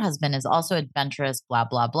future husband is also adventurous, blah,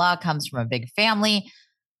 blah, blah, comes from a big family,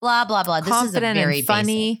 blah, blah, blah. This confident is a very and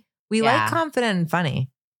funny. basic. We like confident and funny.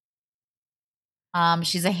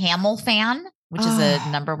 She's a Hamill fan, which is a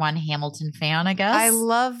 #1 Hamilton fan, I guess. I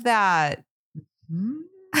love that.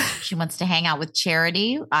 She wants to hang out with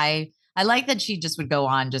Charity. I like that she just would go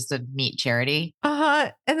on just to meet Charity.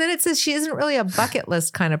 And then it says she isn't really a bucket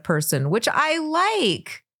list kind of person, which I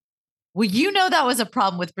like. Well, that was a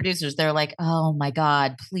problem with producers. They're like, oh my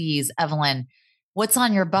God, please, Evelyn, what's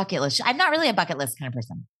on your bucket list? I'm not really a bucket list kind of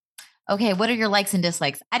person. Okay, what are your likes and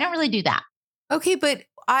dislikes? I don't really do that. Okay, but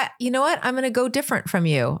you know what? I'm going to go different from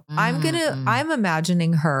you. I'm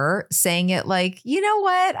imagining her saying it like, you know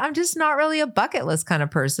what? I'm just not really a bucket list kind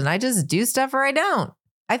of person. I just do stuff or I don't.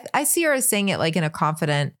 I see her as saying it like in a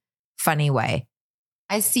confident, funny way.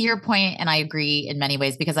 I see your point and I agree in many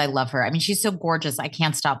ways because I love her. I mean, she's so gorgeous. I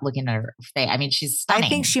can't stop looking at her face. I mean, she's stunning. I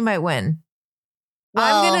think she might win.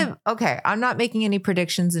 Well, I'm not making any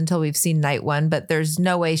predictions until we've seen night 1, but there's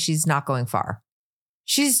no way she's not going far.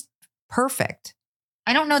 She's perfect.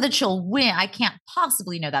 I don't know that she'll win. I can't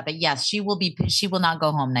possibly know that, but yes, she will not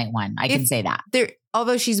go home night 1. I can say that.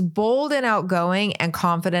 Although she's bold and outgoing and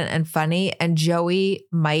confident and funny, and Joey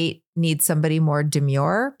might need somebody more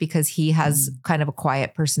demure because he has kind of a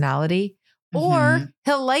quiet personality, or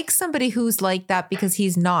he'll like somebody who's like that because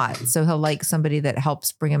he's not. So he'll like somebody that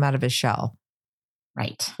helps bring him out of his shell.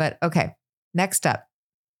 Right. But okay. Next up,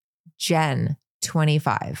 Jen,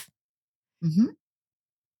 25.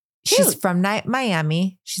 She's from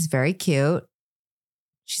Miami. She's very cute.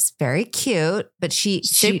 She's very cute, but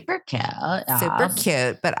super cute. Super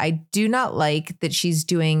cute. But I do not like that she's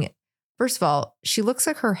doing, first of all, she looks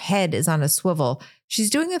like her head is on a swivel. She's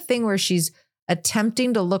doing a thing where she's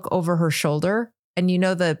attempting to look over her shoulder. And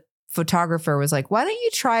the photographer was like, why don't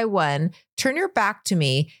you try one? Turn your back to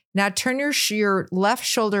me. Now turn your left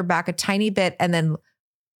shoulder back a tiny bit and then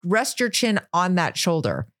rest your chin on that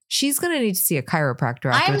shoulder. She's going to need to see a chiropractor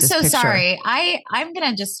after this picture. Sorry. I'm going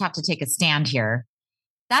to just have to take a stand here.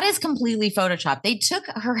 That is completely Photoshopped. They took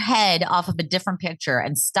her head off of a different picture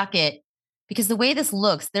and stuck it because the way this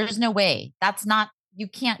looks, there's no way. You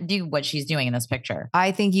can't do what she's doing in this picture.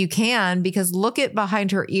 I think you can because look at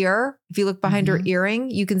behind her ear. If you look behind her earring,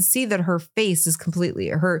 you can see that her face is completely,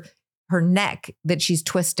 her neck that she's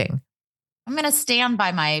twisting. I'm going to stand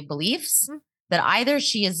by my beliefs that either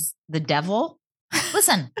she is the devil.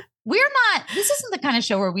 Listen, this isn't the kind of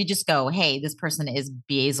show where we just go, hey, this person is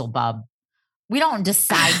Beelzebub. We don't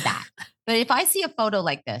decide that. But if I see a photo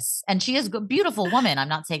like this, and she is a beautiful woman, I'm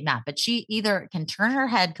not saying that, but she either can turn her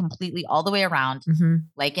head completely all the way around,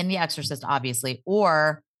 like in The Exorcist, obviously,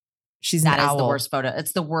 or that is the worst photo.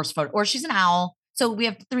 It's the worst photo. Or she's an owl. So we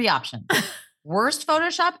have 3 options. Worst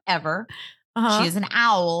Photoshop ever. She is an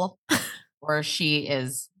owl, or she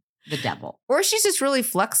is the devil. Or she's just really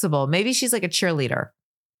flexible. Maybe she's like a cheerleader.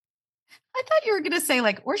 I thought you were going to say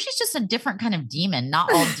or she's just a different kind of demon.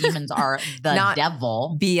 Not all demons are the Not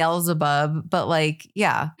devil. Beelzebub, but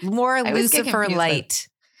more Lucifer light.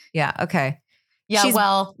 Yeah. Okay. Yeah.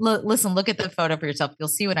 Listen, look at the photo for yourself. You'll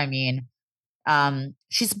see what I mean.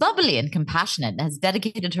 She's bubbly and compassionate and has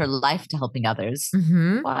dedicated her life to helping others.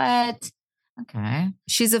 What? Okay.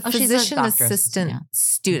 She's a physician assistant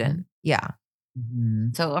student. Yeah.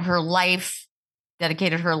 So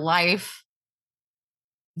dedicated her life.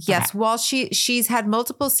 Yes, okay. While she's had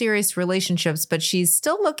multiple serious relationships, but she's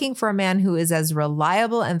still looking for a man who is as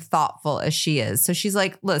reliable and thoughtful as she is. So she's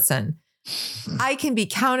like, listen, I can be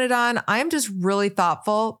counted on. I'm just really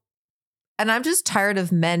thoughtful. And I'm just tired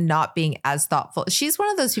of men not being as thoughtful. She's one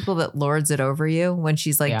of those people that lords it over you when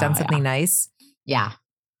she's done something nice. Yeah.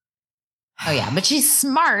 Oh, yeah. But she's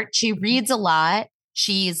smart. She reads a lot.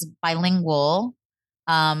 She's bilingual.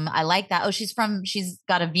 I like that. Oh, she's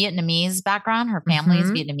got a Vietnamese background. Her family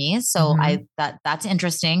is Vietnamese. So that's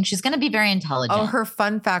interesting. She's going to be very intelligent. Oh, her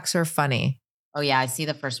fun facts are funny. Oh yeah. I see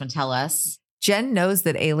the first one. Tell us. Jen knows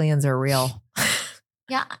that aliens are real.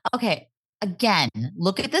 Yeah. Okay. Again,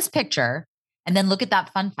 look at this picture and then look at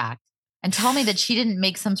that fun fact and tell me that she didn't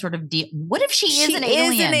make some sort of deal. What if she is an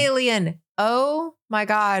alien? She is an alien. Oh my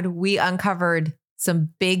God. We uncovered some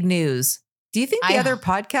big news. Do you think the other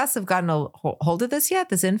podcasts have gotten a hold of this yet?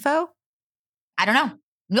 This info? I don't know.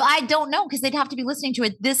 No, I don't know because they'd have to be listening to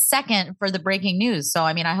it this second for the breaking news. So,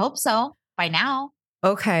 I mean, I hope so by now.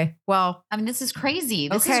 Okay. Well, I mean, this is crazy.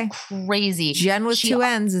 This is crazy. Jen with 2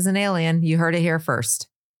 N's is an alien. You heard it here first.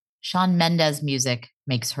 Shawn Mendes music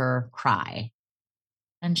makes her cry.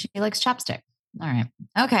 And she likes chapstick. All right.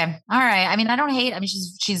 Okay. All right. I mean, I don't hate. I mean,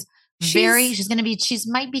 she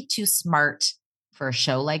might be too smart for a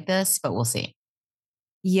show like this, but we'll see.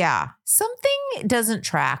 Yeah. Something doesn't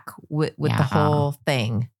track with the whole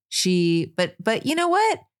thing. But you know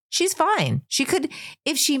what? She's fine. She could,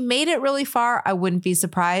 if she made it really far, I wouldn't be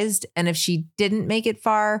surprised. And if she didn't make it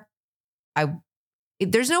far,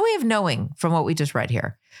 there's no way of knowing from what we just read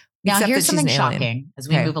here. Now, here's something shocking as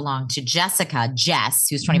we move along to Jess,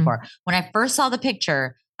 who's 24. When I first saw the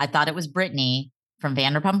picture, I thought it was Brittany from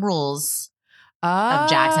Vanderpump Rules. Of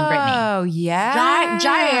Jax and Brittany. Oh yeah,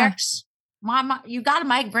 Jax, Mama, you got to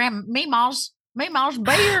make Meemaw's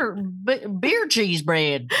beer cheese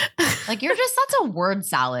bread. Like that's a word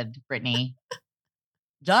salad, Brittany.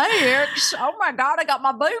 Jax, oh my God, I got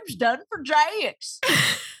my boobs done for Jax.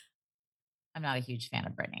 I'm not a huge fan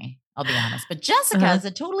of Brittany, I'll be honest. But Jessica is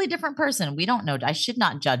a totally different person. We don't know. I should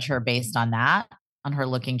not judge her based on that, on her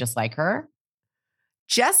looking just like her.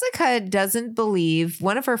 Jessica doesn't believe,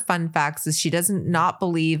 one of her fun facts is she doesn't not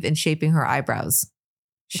believe in shaping her eyebrows.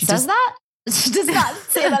 She says that? She does not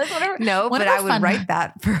say that. No, but I would write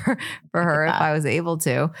that for her if I was able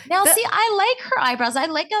to. Now, see, I like her eyebrows. I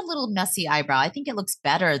like a little messy eyebrow. I think it looks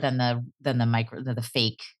better than the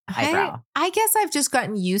fake eyebrow. I guess I've just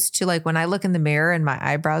gotten used to when I look in the mirror and my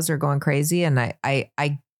eyebrows are going crazy and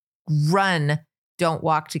I don't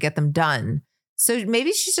walk to get them done. So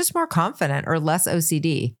maybe she's just more confident or less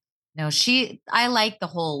OCD. No, I like the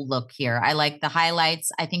whole look here. I like the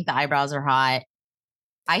highlights. I think the eyebrows are hot.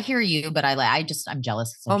 I hear you, but I'm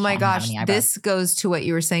jealous. Oh my gosh. This goes to what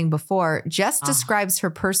you were saying before. Jess describes her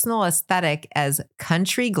personal aesthetic as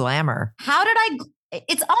country glamour.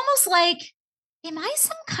 It's almost like, am I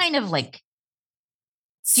some kind of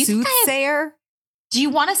Soothsayer? Do you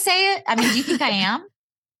want to say it? I mean, do you think I am?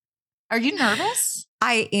 Are you nervous?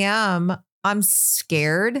 I am. I'm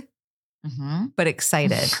scared, but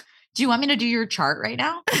excited. Do you want me to do your chart right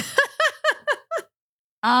now?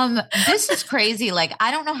 This is crazy. Like,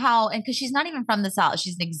 I don't know how, and because she's not even from the South,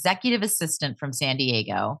 she's an executive assistant from San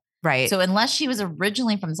Diego. Right. So unless she was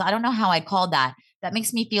originally from, I don't know how I called that. That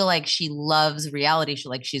makes me feel like she loves reality show.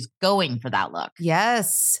 Like she's going for that look.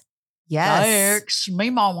 Yes. Dex,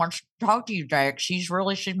 my mom wants to talk to you, Dex. She's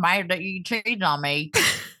mad that you cheated on me.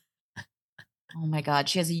 Oh my God.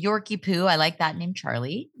 She has a Yorkie poo. I like that name,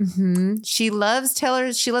 Charlie. She loves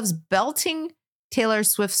belting Taylor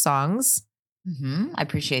Swift songs. I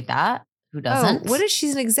appreciate that. Who doesn't? What is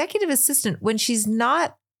she's an executive assistant when she's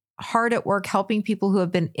not hard at work helping people who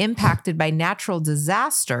have been impacted by natural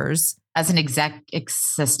disasters? As an exec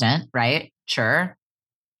assistant, right? Sure.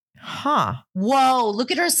 Huh. Whoa.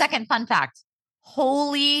 Look at her second fun fact.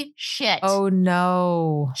 Holy shit. Oh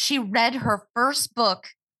no. She read her first book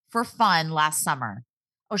for fun last summer.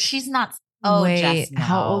 Oh, she's not. Oh, wait. Jess, no,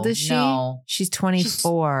 How old is she? No. She's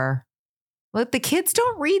 24. Look, the kids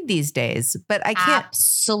don't read these days, but I can't.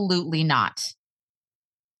 Absolutely not.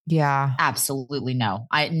 Yeah. Absolutely no.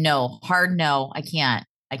 Hard no. I can't.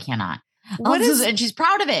 I cannot. And she's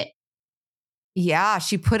proud of it. Yeah,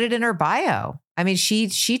 she put it in her bio. I mean, she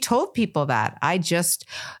told people that. I just,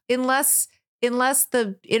 unless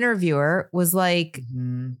the interviewer was like,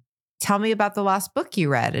 tell me about the last book you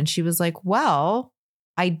read. And she was like, well,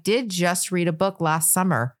 I did just read a book last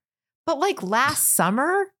summer. But like last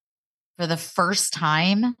summer? For the first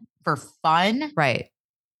time for fun? Right.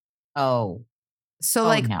 Oh.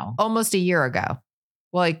 So almost a year ago.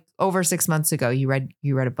 Well, like over 6 months ago, you read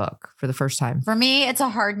a book for the first time. For me, it's a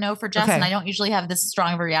hard no for Jess. And I don't usually have this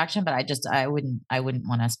strong of a reaction, but I wouldn't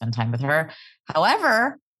want to spend time with her.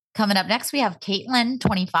 However, coming up next, we have Caitlin,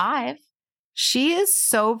 25. She is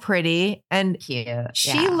so pretty and cute.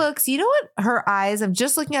 She looks, you know what? Her eyes, I'm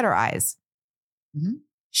just looking at her eyes.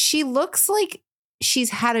 She looks like she's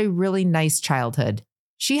had a really nice childhood.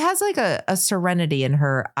 She has like a serenity in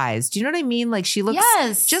her eyes. Do you know what I mean? Like she looks,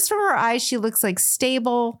 just from her eyes, she looks like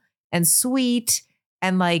stable and sweet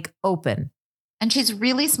and like open. And she's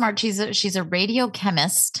really smart. She's a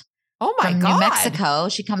radiochemist. Oh my God. God. New Mexico.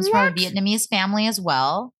 She comes from a Vietnamese family as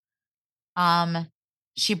well.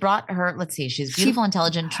 She brought her, let's see, she's beautiful,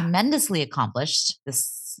 intelligent, tremendously accomplished.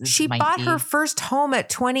 She bought her first home at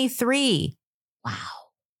 23. Wow.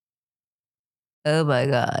 Oh my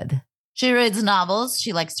God. She reads novels.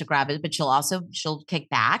 She likes to grab it, but she'll kick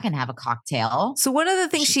back and have a cocktail. So one of the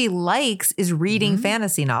things she likes is reading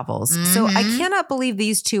fantasy novels. So I cannot believe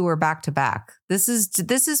these two are back to back. This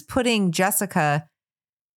is putting Jessica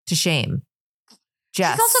to shame.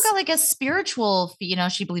 Jess. She's also got like a spiritual,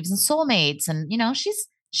 she believes in soulmates and,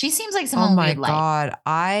 she seems like someone we'd like. Oh my God.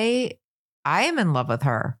 I am in love with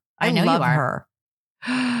her. I know love you are.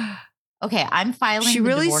 her. Okay, I'm filing. She the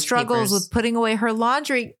really divorce struggles papers. with putting away her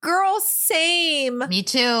laundry. Girl, same. Me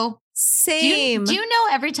too. Same. Do you know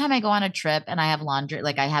every time I go on a trip and I have laundry,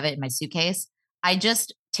 like I have it in my suitcase, I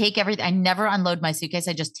just take everything. I never unload my suitcase.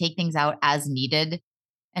 I just take things out as needed.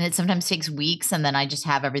 And it sometimes takes weeks. And then I just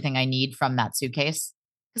have everything I need from that suitcase.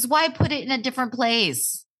 Because why put it in a different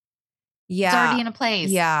place? Yeah. It's already in a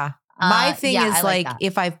place. Yeah. My thing is like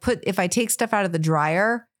if I take stuff out of the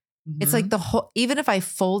dryer, it's like the whole, even if I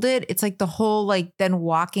fold it, it's like the whole, like then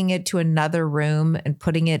walking it to another room and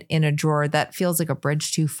putting it in a drawer, that feels like a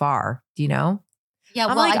bridge too far. Do you know? Yeah.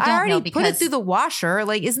 I'm well, like, I don't already know because put it through the washer.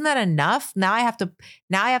 Like, isn't that enough? Now I have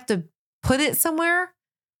to put it somewhere.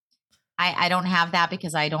 I don't have that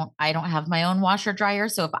because I don't have my own washer dryer.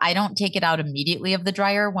 So if I don't take it out immediately of the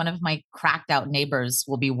dryer, one of my cracked out neighbors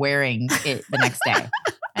will be wearing it the next day.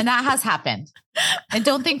 And that has happened. And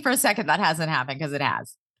don't think for a second that hasn't happened, because it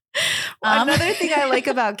has. Another thing I like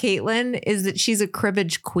about Caitlin is that she's a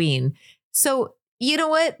cribbage queen. So you know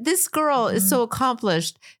what? This girl is so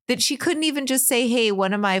accomplished that she couldn't even just say, hey,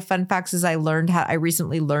 one of my fun facts is I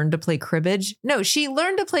recently learned to play cribbage. No, she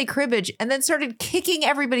learned to play cribbage and then started kicking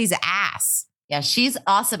everybody's ass. Yeah, she's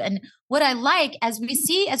awesome. And what I like as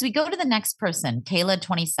we go to the next person, Kayla,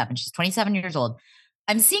 27, she's 27 years old.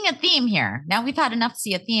 I'm seeing a theme here. Now we've had enough to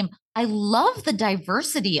see a theme. I love the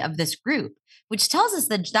diversity of this group, which tells us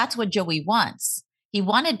that that's what Joey wants. He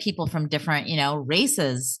wanted people from different,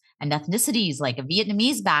 races and ethnicities, like a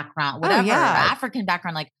Vietnamese background, whatever, African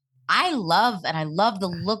background. Like I love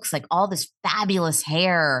the looks, like all this fabulous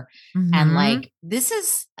hair. And like, this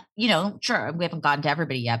is, sure, we haven't gotten to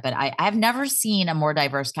everybody yet, but I've never seen a more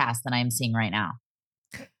diverse cast than I am seeing right now.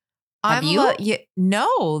 Have you?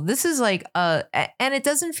 No, this is like, and it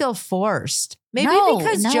doesn't feel forced. Maybe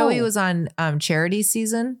because Joey was on charity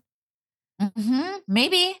season.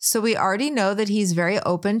 Maybe. So we already know that he's very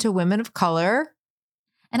open to women of color.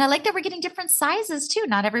 And I like that we're getting different sizes too.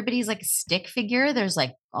 Not everybody's like a stick figure. There's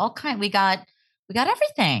like all kind. We got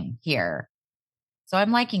everything here. So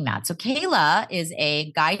I'm liking that. So Kayla is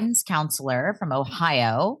a guidance counselor from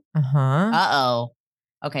Ohio. Uh-oh.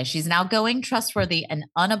 Okay, she's an outgoing, trustworthy, and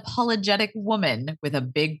unapologetic woman with a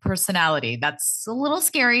big personality. That's a little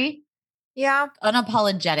scary. Yeah.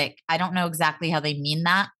 Unapologetic. I don't know exactly how they mean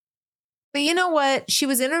that. But you know what? She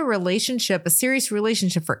was in a serious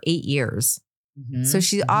relationship for 8 years. So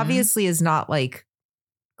she obviously is not like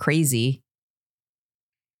crazy.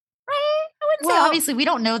 Right? I wouldn't say obviously. We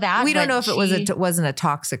don't know that. We don't know if it wasn't a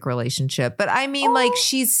toxic relationship. But I mean, like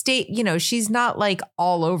she's she's not like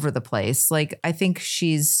all over the place. Like I think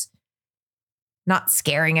she's not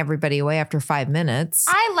scaring everybody away after 5 minutes.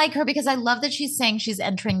 I like her because I love that she's saying she's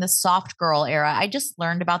entering the soft girl era. I just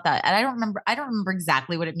learned about that. And I don't remember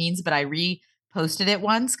exactly what it means, but I reposted it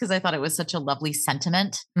once because I thought it was such a lovely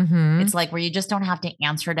sentiment. It's like where you just don't have to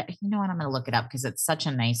answer to, you know what, I'm going to look it up because it's such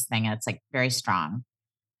a nice thing. And it's like very strong.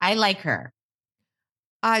 I like her.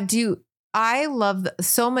 I love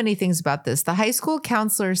so many things about this. The high school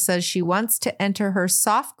counselor says she wants to enter her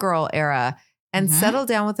soft girl era and settle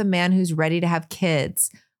down with a man who's ready to have kids.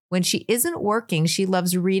 When she isn't working, she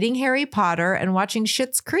loves reading Harry Potter and watching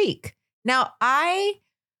Schitt's Creek. Now, I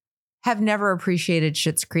have never appreciated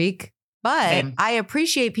Schitt's Creek, but I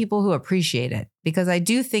appreciate people who appreciate it because I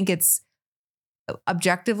do think it's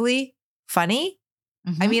objectively funny.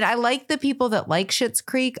 I mean, I like the people that like Schitt's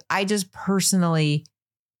Creek. I just personally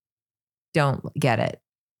don't get it.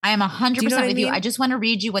 I am 100% with you. I just want to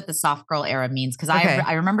read you what the soft girl era means because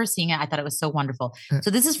I remember seeing it. I thought it was so wonderful. So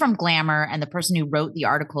this is from Glamour, and the person who wrote the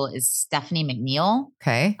article is Stephanie McNeil.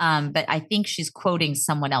 Okay. But I think she's quoting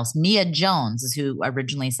someone else. Mia Jones is who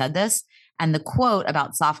originally said this. And the quote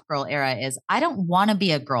about soft girl era is, I don't want to be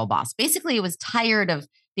a girl boss. Basically, it was tired of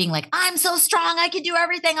being like, I'm so strong. I can do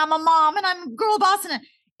everything. I'm a mom and I'm a girl boss. And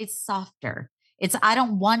it's softer. It's, I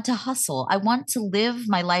don't want to hustle. I want to live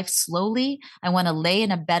my life slowly. I want to lay in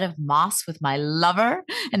a bed of moss with my lover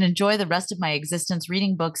and enjoy the rest of my existence,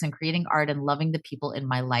 reading books and creating art and loving the people in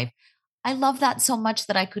my life. I love that so much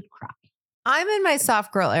that I could cry. I'm in my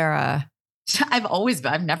soft girl era.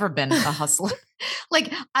 I've never been a hustler.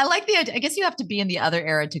 Like, I like the idea. I guess you have to be in the other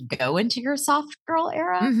era to go into your soft girl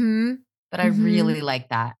era. But I really like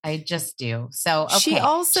that. I just do. So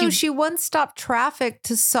okay. She once stopped traffic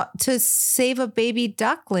to save a baby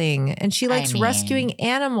duckling, and she likes rescuing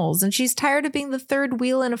animals, and she's tired of being the third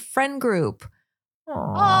wheel in a friend group. Oh,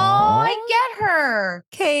 I get her,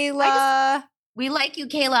 Kayla. We like you,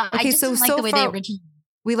 Kayla. Okay, I just didn't like the way they originally.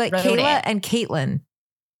 We like Kayla and Caitlin.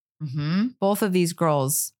 Both of these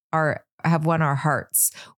girls have won our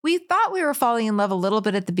hearts. We thought we were falling in love a little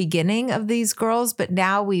bit at the beginning of these girls, but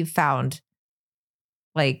now we've found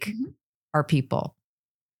our people.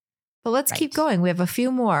 But let's keep going. We have a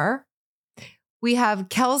few more. We have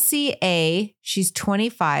Kelsey A. She's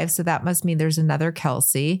 25, so that must mean there's another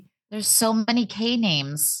Kelsey. There's so many K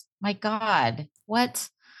names. My God. What?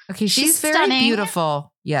 Okay, she's very stunning.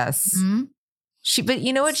 beautiful. Yes. But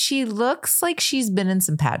you know what? She looks like she's been in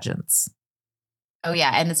some pageants. Oh,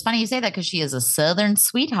 yeah. And it's funny you say that because she is a Southern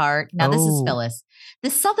sweetheart. Now, this is Phyllis.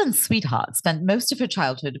 This Southern sweetheart spent most of her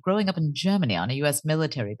childhood growing up in Germany on a U.S.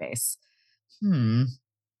 military base.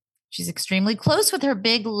 She's extremely close with her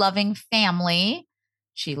big, loving family.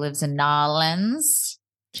 She lives in Nolens.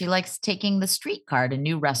 She likes taking the streetcar to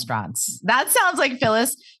new restaurants. That sounds like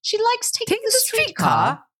Phyllis. She likes taking the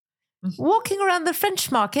streetcar. Walking around the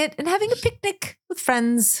French market and having a picnic with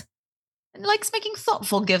friends. And likes making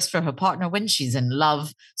thoughtful gifts for her partner when she's in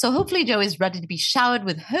love. So hopefully Joey's ready to be showered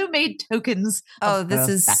with homemade tokens of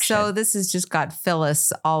affection. This has just got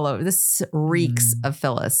Phyllis all over. This reeks of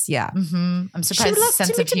Phyllis. Yeah. I'm surprised she would sense love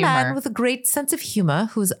to of meet humor. a man with a great sense of humor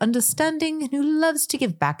who's understanding and who loves to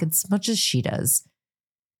give back as much as she does.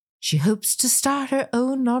 She hopes to start her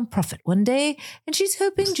own nonprofit one day, and she's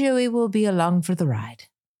hoping Joey will be along for the ride.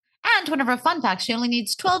 And one of her fun facts, she only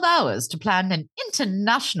needs 12 hours to plan an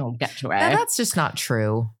international getaway. Now, that's just not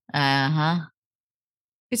true.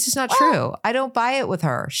 It's just not true. I don't buy it with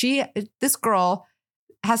her. This girl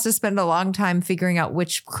has to spend a long time figuring out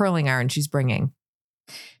which curling iron she's bringing.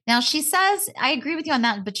 Now, she says, I agree with you on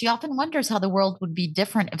that, but she often wonders how the world would be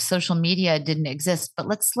different if social media didn't exist. But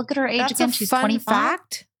let's look at her age again. She's 25.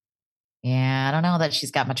 Fact. Yeah, I don't know that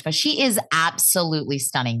she's got much. She is absolutely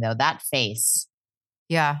stunning, though. That face.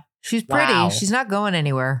 Yeah. She's pretty. Wow. She's not going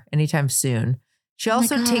anywhere anytime soon. She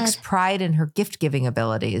also takes pride in her gift-giving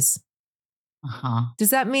abilities.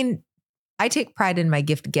 Does that mean, I take pride in my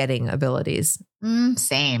gift getting abilities.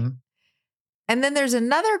 Same. And then there's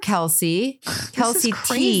another Kelsey T,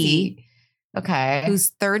 crazy. Okay. who's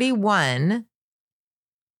 31.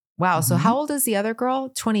 Wow. So how old is the other girl?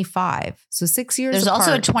 25. So 6 years There's apart.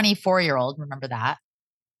 also a 24-year-old. Remember that?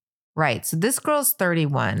 Right. So this girl's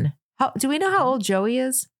 31. Do we know how old Joey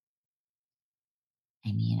is?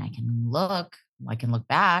 I mean, I can look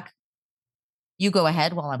back. You go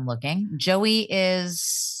ahead while I'm looking. Joey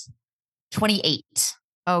is 28.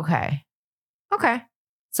 Okay.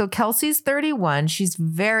 So Kelsey's 31. She's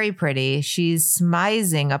very pretty. She's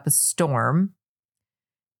smizing up a storm.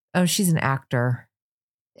 Oh, she's an actor.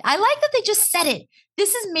 I like that they just said it.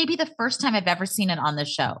 This is maybe the first time I've ever seen it on the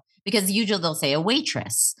show, because usually they'll say a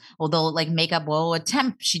waitress, or they'll like make up, a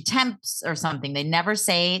temp, she temps or something. They never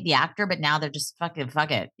say the actor, but now they're just fuck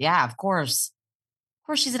it. Yeah, of course. Of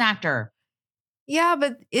course she's an actor. Yeah,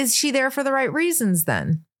 but is she there for the right reasons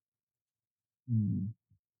then?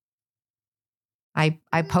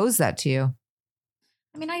 I pose that to you.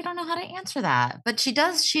 I mean, I don't know how to answer that, but she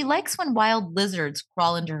does. She likes when wild lizards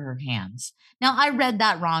crawl into her hands. Now, I read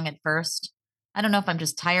that wrong at first. I don't know if I'm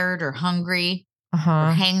just tired or hungry or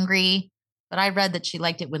hangry, but I read that she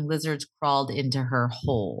liked it when lizards crawled into her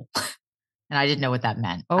hole. And I didn't know what that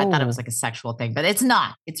meant. I thought it was like a sexual thing, but it's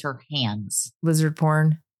not. It's her hands. Lizard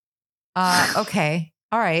porn. Okay.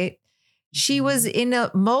 All right. She was in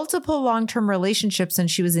multiple long-term relationships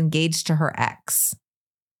and she was engaged to her ex.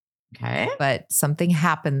 Okay. But something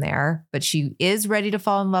happened there. But she is ready to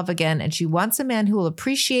fall in love again. And she wants a man who will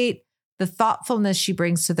appreciate the thoughtfulness she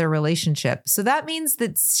brings to their relationship. So that means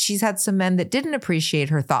that she's had some men that didn't appreciate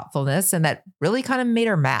her thoughtfulness and that really kind of made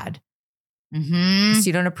her mad. So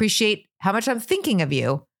you don't appreciate how much I'm thinking of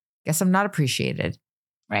you. Guess I'm not appreciated.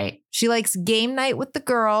 Right. She likes game night with the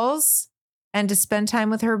girls and to spend time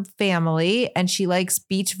with her family. And she likes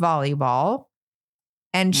beach volleyball.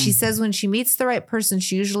 And she says when she meets the right person,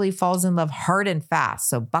 she usually falls in love hard and fast.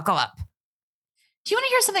 So buckle up. Do you want to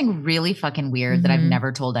hear something really fucking weird that I've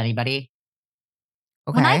never told anybody?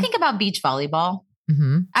 Okay. When I think about beach volleyball,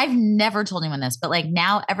 I've never told anyone this, but like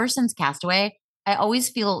now, ever since Castaway, I always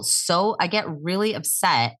feel I get really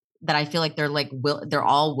upset that I feel like they're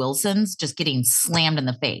all Wilsons just getting slammed in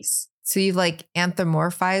the face. So you've like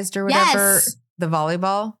anthropomorphized or whatever the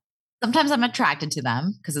volleyball? Sometimes I'm attracted to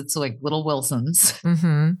them because it's like little Wilsons.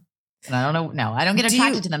 And I don't know. No, I don't get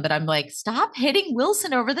attracted to them, but I'm like, stop hitting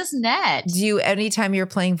Wilson over this net. Do you, anytime you're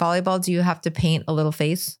playing volleyball, do you have to paint a little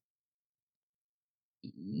face?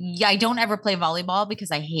 Yeah, I don't ever play volleyball because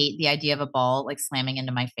I hate the idea of a ball like slamming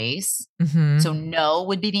into my face. So no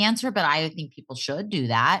would be the answer, but I think people should do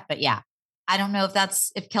that. But yeah, I don't know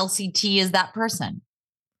if Kelsey T is that person.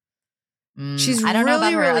 She's I don't know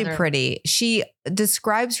about really pretty. She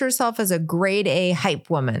describes herself as a grade A hype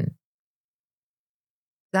woman.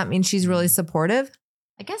 That means she's really supportive?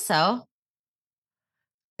 I guess so.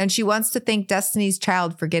 And she wants to thank Destiny's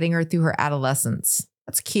Child for getting her through her adolescence.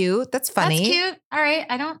 That's cute. That's funny. That's cute. All right.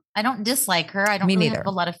 I don't dislike her. I don't really have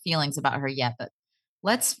a lot of feelings about her yet, but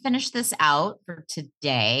let's finish this out for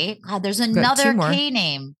today. God, there's another K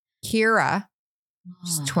name. Kira.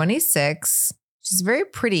 She's 26. She's very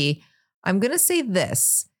pretty. I'm going to say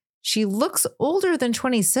this. She looks older than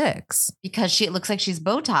 26. Because it looks like she's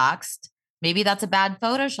Botoxed. Maybe that's a bad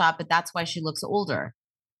Photoshop, but that's why she looks older.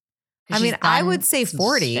 I mean, I would say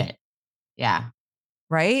 40. Shit. Yeah.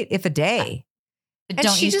 Right? If a day. But and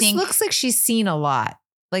don't she you just think looks like she's seen a lot.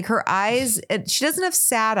 Like her eyes, she doesn't have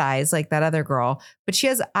sad eyes like that other girl, but she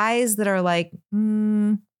has eyes that are like,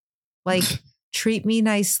 treat me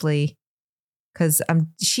nicely. Because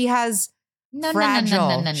she has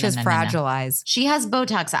fragile eyes. She has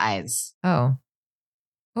Botox eyes. Oh.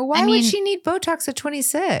 Well, why would she need Botox at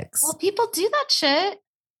 26? Well, people do that shit.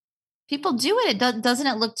 People do it. Doesn't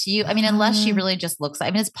it look to you? I mean, unless she really just looks,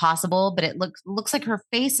 I mean, it's possible, but it looks like her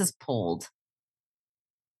face is pulled.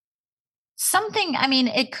 Something, I mean,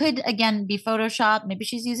 it could, again, be Photoshop. Maybe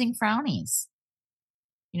she's using frownies.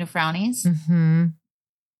 You know, frownies?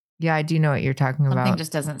 Yeah, I do know what you're talking about. Something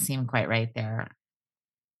just doesn't seem quite right there.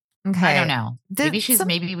 Okay. I don't know.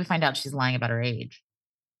 Maybe we find out she's lying about her age.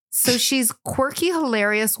 So she's quirky,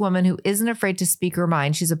 hilarious woman who isn't afraid to speak her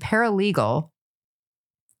mind. She's a paralegal.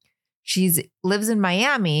 She lives in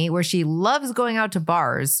Miami where she loves going out to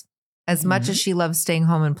bars as much as she loves staying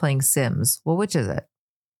home and playing Sims. Well, which is it?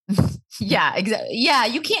 Yeah, exactly. Yeah,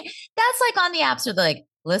 you can't. That's like on the apps where they're like,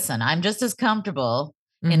 listen, I'm just as comfortable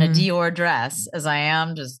in a Dior dress as I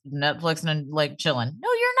am just Netflixing and like chilling. No,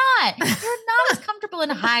 you're not. You're not as comfortable in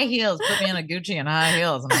high heels. Put me in a Gucci and high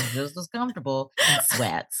heels and I'm just as comfortable in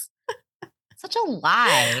sweats. Such a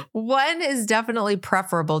lie. One is definitely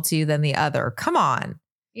preferable to you than the other. Come on.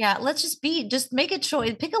 Yeah, let's just make a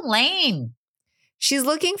choice. Pick a lane. She's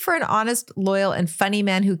looking for an honest, loyal, and funny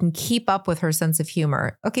man who can keep up with her sense of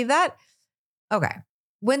humor. Okay.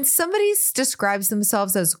 When somebody describes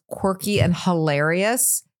themselves as quirky and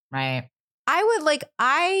hilarious, right?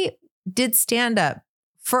 I did stand up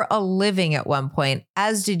for a living at one point,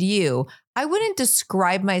 as did you. I wouldn't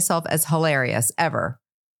describe myself as hilarious ever.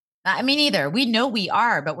 I mean, either. We know we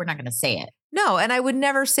are, but we're not going to say it. No, and I would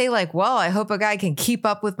never say like, well, I hope a guy can keep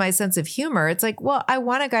up with my sense of humor. It's like, well, I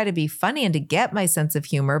want a guy to be funny and to get my sense of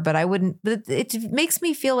humor, but I wouldn't. It makes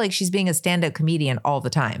me feel like she's being a stand-up comedian all the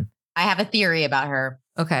time. I have a theory about her.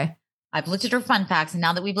 Okay. I've looked at her fun facts, and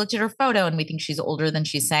now that we've looked at her photo and we think she's older than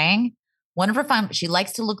she's saying, one of her she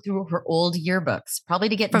likes to look through her old yearbooks, probably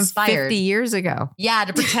to get from inspired. 50 years ago. Yeah,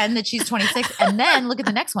 to pretend that she's 26. And then look at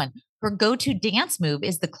the next one. Her go-to dance move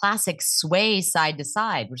is the classic sway side to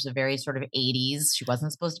side, which is a very sort of 80s. She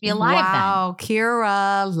wasn't supposed to be alive then. Wow,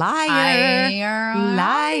 Kira,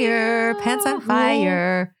 liar, pants on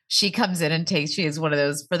fire. She comes in and she is one of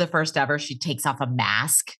those, for the first ever, she takes off a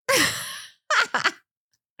mask.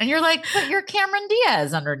 And you're like, but you're Cameron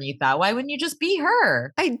Diaz underneath that. Why wouldn't you just be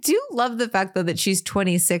her? I do love the fact, though, that she's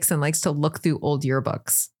 26 and likes to look through old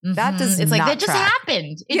yearbooks. That does It's not like, that just track.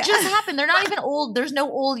 happened. It just happened. They're not even old. There's no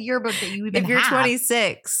old yearbook that you even If you're have.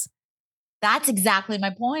 26. That's exactly my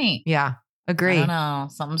point. Yeah, agree. I don't know.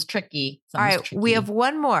 Something's tricky. All right, we have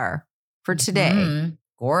one more for today.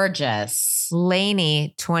 Gorgeous.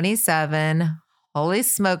 Lainey, 27. Holy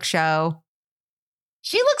smoke show.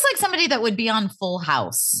 She looks like somebody that would be on Full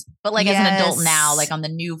House, but like as an adult now, like on the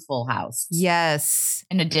new Full House. Yes.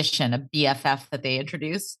 In addition, a BFF that they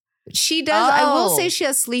introduce. She does. I will say she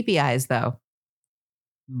has sleepy eyes, though.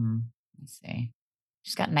 Let's see.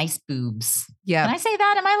 She's got nice boobs. Yeah. Can I say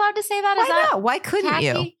that? Am I allowed to say that? Why not? Why couldn't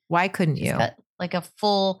you? Why couldn't you? Got like a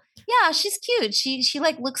full. Yeah, she's cute. She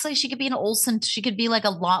like looks like she could be an Olsen. She could be like a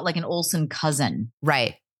lot like an Olsen cousin.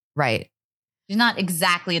 Right. Right. She's not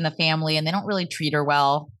exactly in the family, and they don't really treat her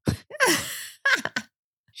well.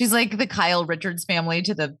 She's like the Kyle Richards family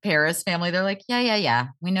to the Paris family. They're like, yeah.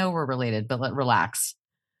 We know we're related, but relax.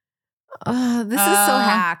 This is so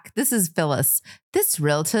hack. This is Phyllis. This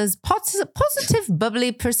realtor's positive,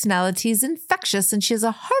 bubbly personality is infectious, and she has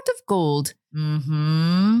a heart of gold.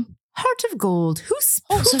 Mm-hmm. Heart of gold. Who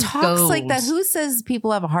talks like that? Who says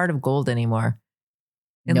people have a heart of gold anymore?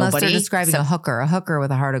 Unless they're describing a hooker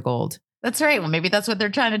with a heart of gold. That's right. Well, maybe that's what they're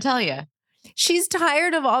trying to tell you. She's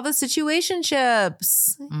tired of all the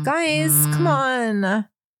situationships. Guys, come on.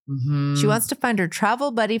 She wants to find her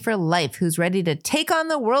travel buddy for life who's ready to take on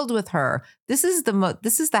the world with her. This is the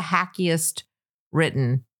hackiest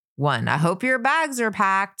written one. I hope your bags are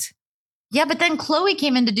packed. Yeah, but then Chloe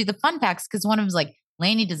came in to do the fun facts because one of them was like,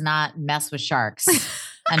 Lainey does not mess with sharks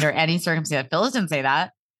under any circumstance. Phyllis didn't say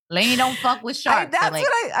that. Lainey don't fuck with sharks. That's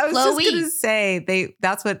what I was just going to say.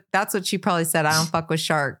 That's what she probably said. I don't fuck with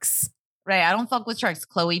sharks. Right. I don't fuck with sharks.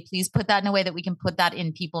 Chloe, please put that in a way that we can put that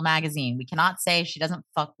in People magazine. We cannot say she doesn't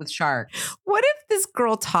fuck with sharks. What if this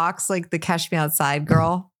girl talks like the Catch Me Outside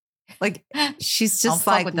girl? Like she's just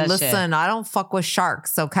like, listen, I don't fuck with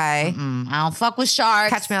sharks. Okay. I don't fuck with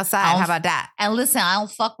sharks. Catch me outside. How about that? And listen, I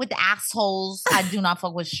don't fuck with assholes. I do not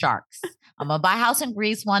fuck with sharks. I'm going to buy a house in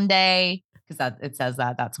Greece one day. Because it says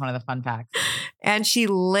that. That's one of the fun facts. And she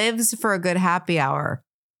lives for a good happy hour.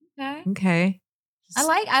 Okay.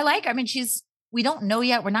 I like. I mean, we don't know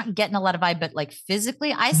yet. We're not getting a lot of vibe, but like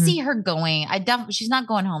physically, I see her going. She's not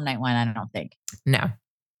going home night one. I don't think. No.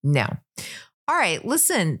 All right.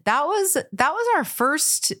 Listen, that was our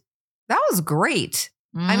first. That was great.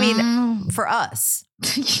 I mean, for us,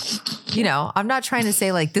 I'm not trying to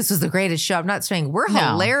say like this was the greatest show. I'm not saying we're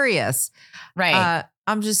hilarious. Right.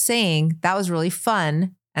 I'm just saying that was really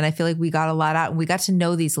fun. And I feel like we got a lot out and we got to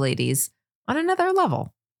know these ladies on another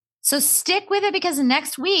level. So stick with it because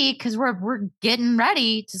next week, because we're getting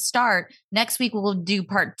ready to start. Next week, we'll do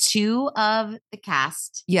part 2 of the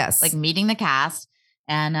cast. Yes. Like meeting the cast.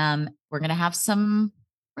 And we're going to have some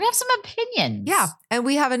opinions. Yeah. And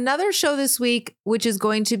we have another show this week, which is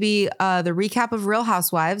going to be the recap of Real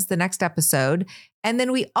Housewives, the next episode. And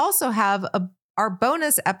then we also have our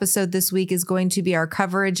bonus episode this week is going to be our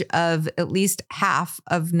coverage of at least half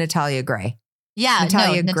of Natalia Gray. Yeah,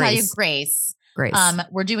 Natalia Grace. Grace.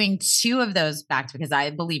 We're doing 2 of those back because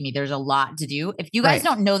believe me, there's a lot to do. If you guys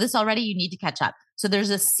don't know this already, you need to catch up. So there's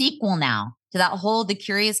a sequel now to that whole The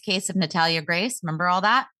Curious Case of Natalia Grace. Remember all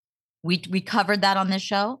that? We covered that on this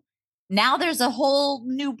show. Now there's a whole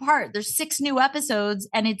new part. There's 6 new episodes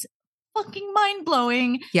and it's fucking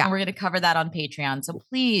mind-blowing. Yeah. And we're going to cover that on Patreon. So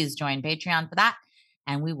please join Patreon for that.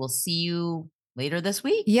 And we will see you later this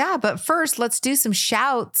week. Yeah, but first, let's do some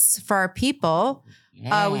shouts for our people.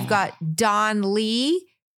 Yeah. We've got Don Lee.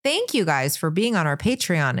 Thank you guys for being on our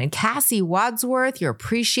Patreon. And Cassie Wadsworth, you're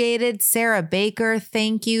appreciated. Sarah Baker,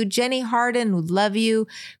 thank you. Jenny Harden, we love you.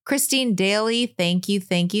 Christine Daly, thank you,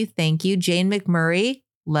 thank you, thank you. Jane McMurray,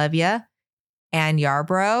 love you. Ann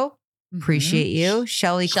Yarbrough, appreciate you.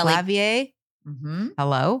 Shelley Clavier,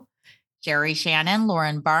 hello. Jerry Shannon,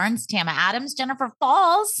 Lauren Barnes, Tama Adams, Jennifer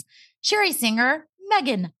Falls, Sherry Singer,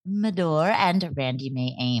 Megan Medor, and Randy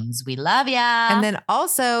May Ames. We love ya. And then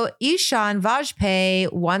also Ishan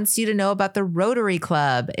Vajpayee wants you to know about the Rotary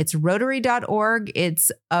Club. It's rotary.org.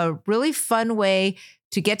 It's a really fun way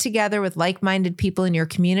to get together with like-minded people in your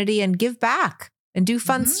community and give back and do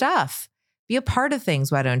fun stuff. Be a part of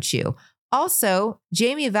things, why don't you? Also,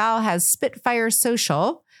 Jamie Val has Spitfire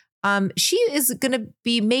Social. She is going to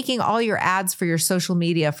be making all your ads for your social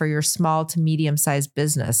media for your small to medium-sized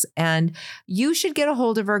business. And you should get a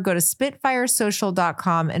hold of her. Go to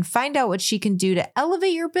spitfiresocial.com and find out what she can do to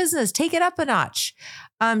elevate your business. Take it up a notch.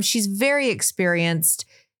 She's very experienced.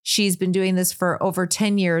 She's been doing this for over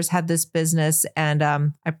 10 years, had this business, and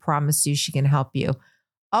I promise you she can help you.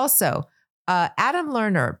 Also, Adam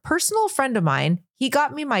Lerner, personal friend of mine, he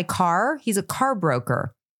got me my car. He's a car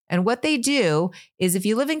broker. And what they do is if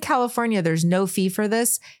you live in California, there's no fee for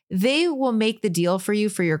this. They will make the deal for you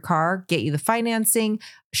for your car, get you the financing,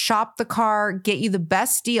 shop the car, get you the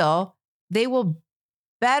best deal. They will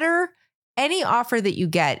better any offer that you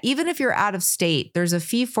get. Even if you're out of state, there's a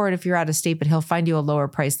fee for it if you're out of state, but he'll find you a lower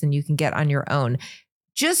price than you can get on your own.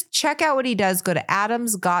 Just check out what he does. Go to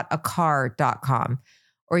adamsgotacar.com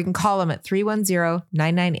or you can call him at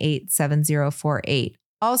 310-998-7048.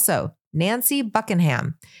 Also, Nancy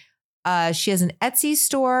Buckingham. She has an Etsy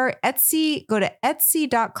store. Go to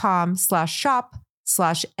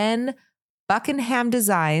etsy.com/shop/N Buckingham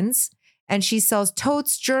Designs. And she sells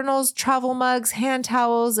totes, journals, travel mugs, hand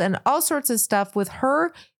towels, and all sorts of stuff with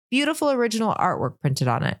her beautiful original artwork printed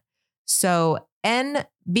on it. So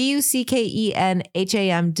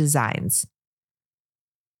NBUCKENHAM Designs.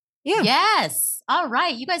 Yeah. Yes. All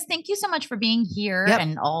right. You guys, thank you so much for being here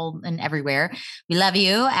and everywhere. We love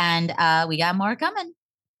you. And we got more coming.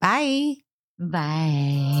 Bye.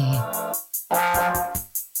 Bye.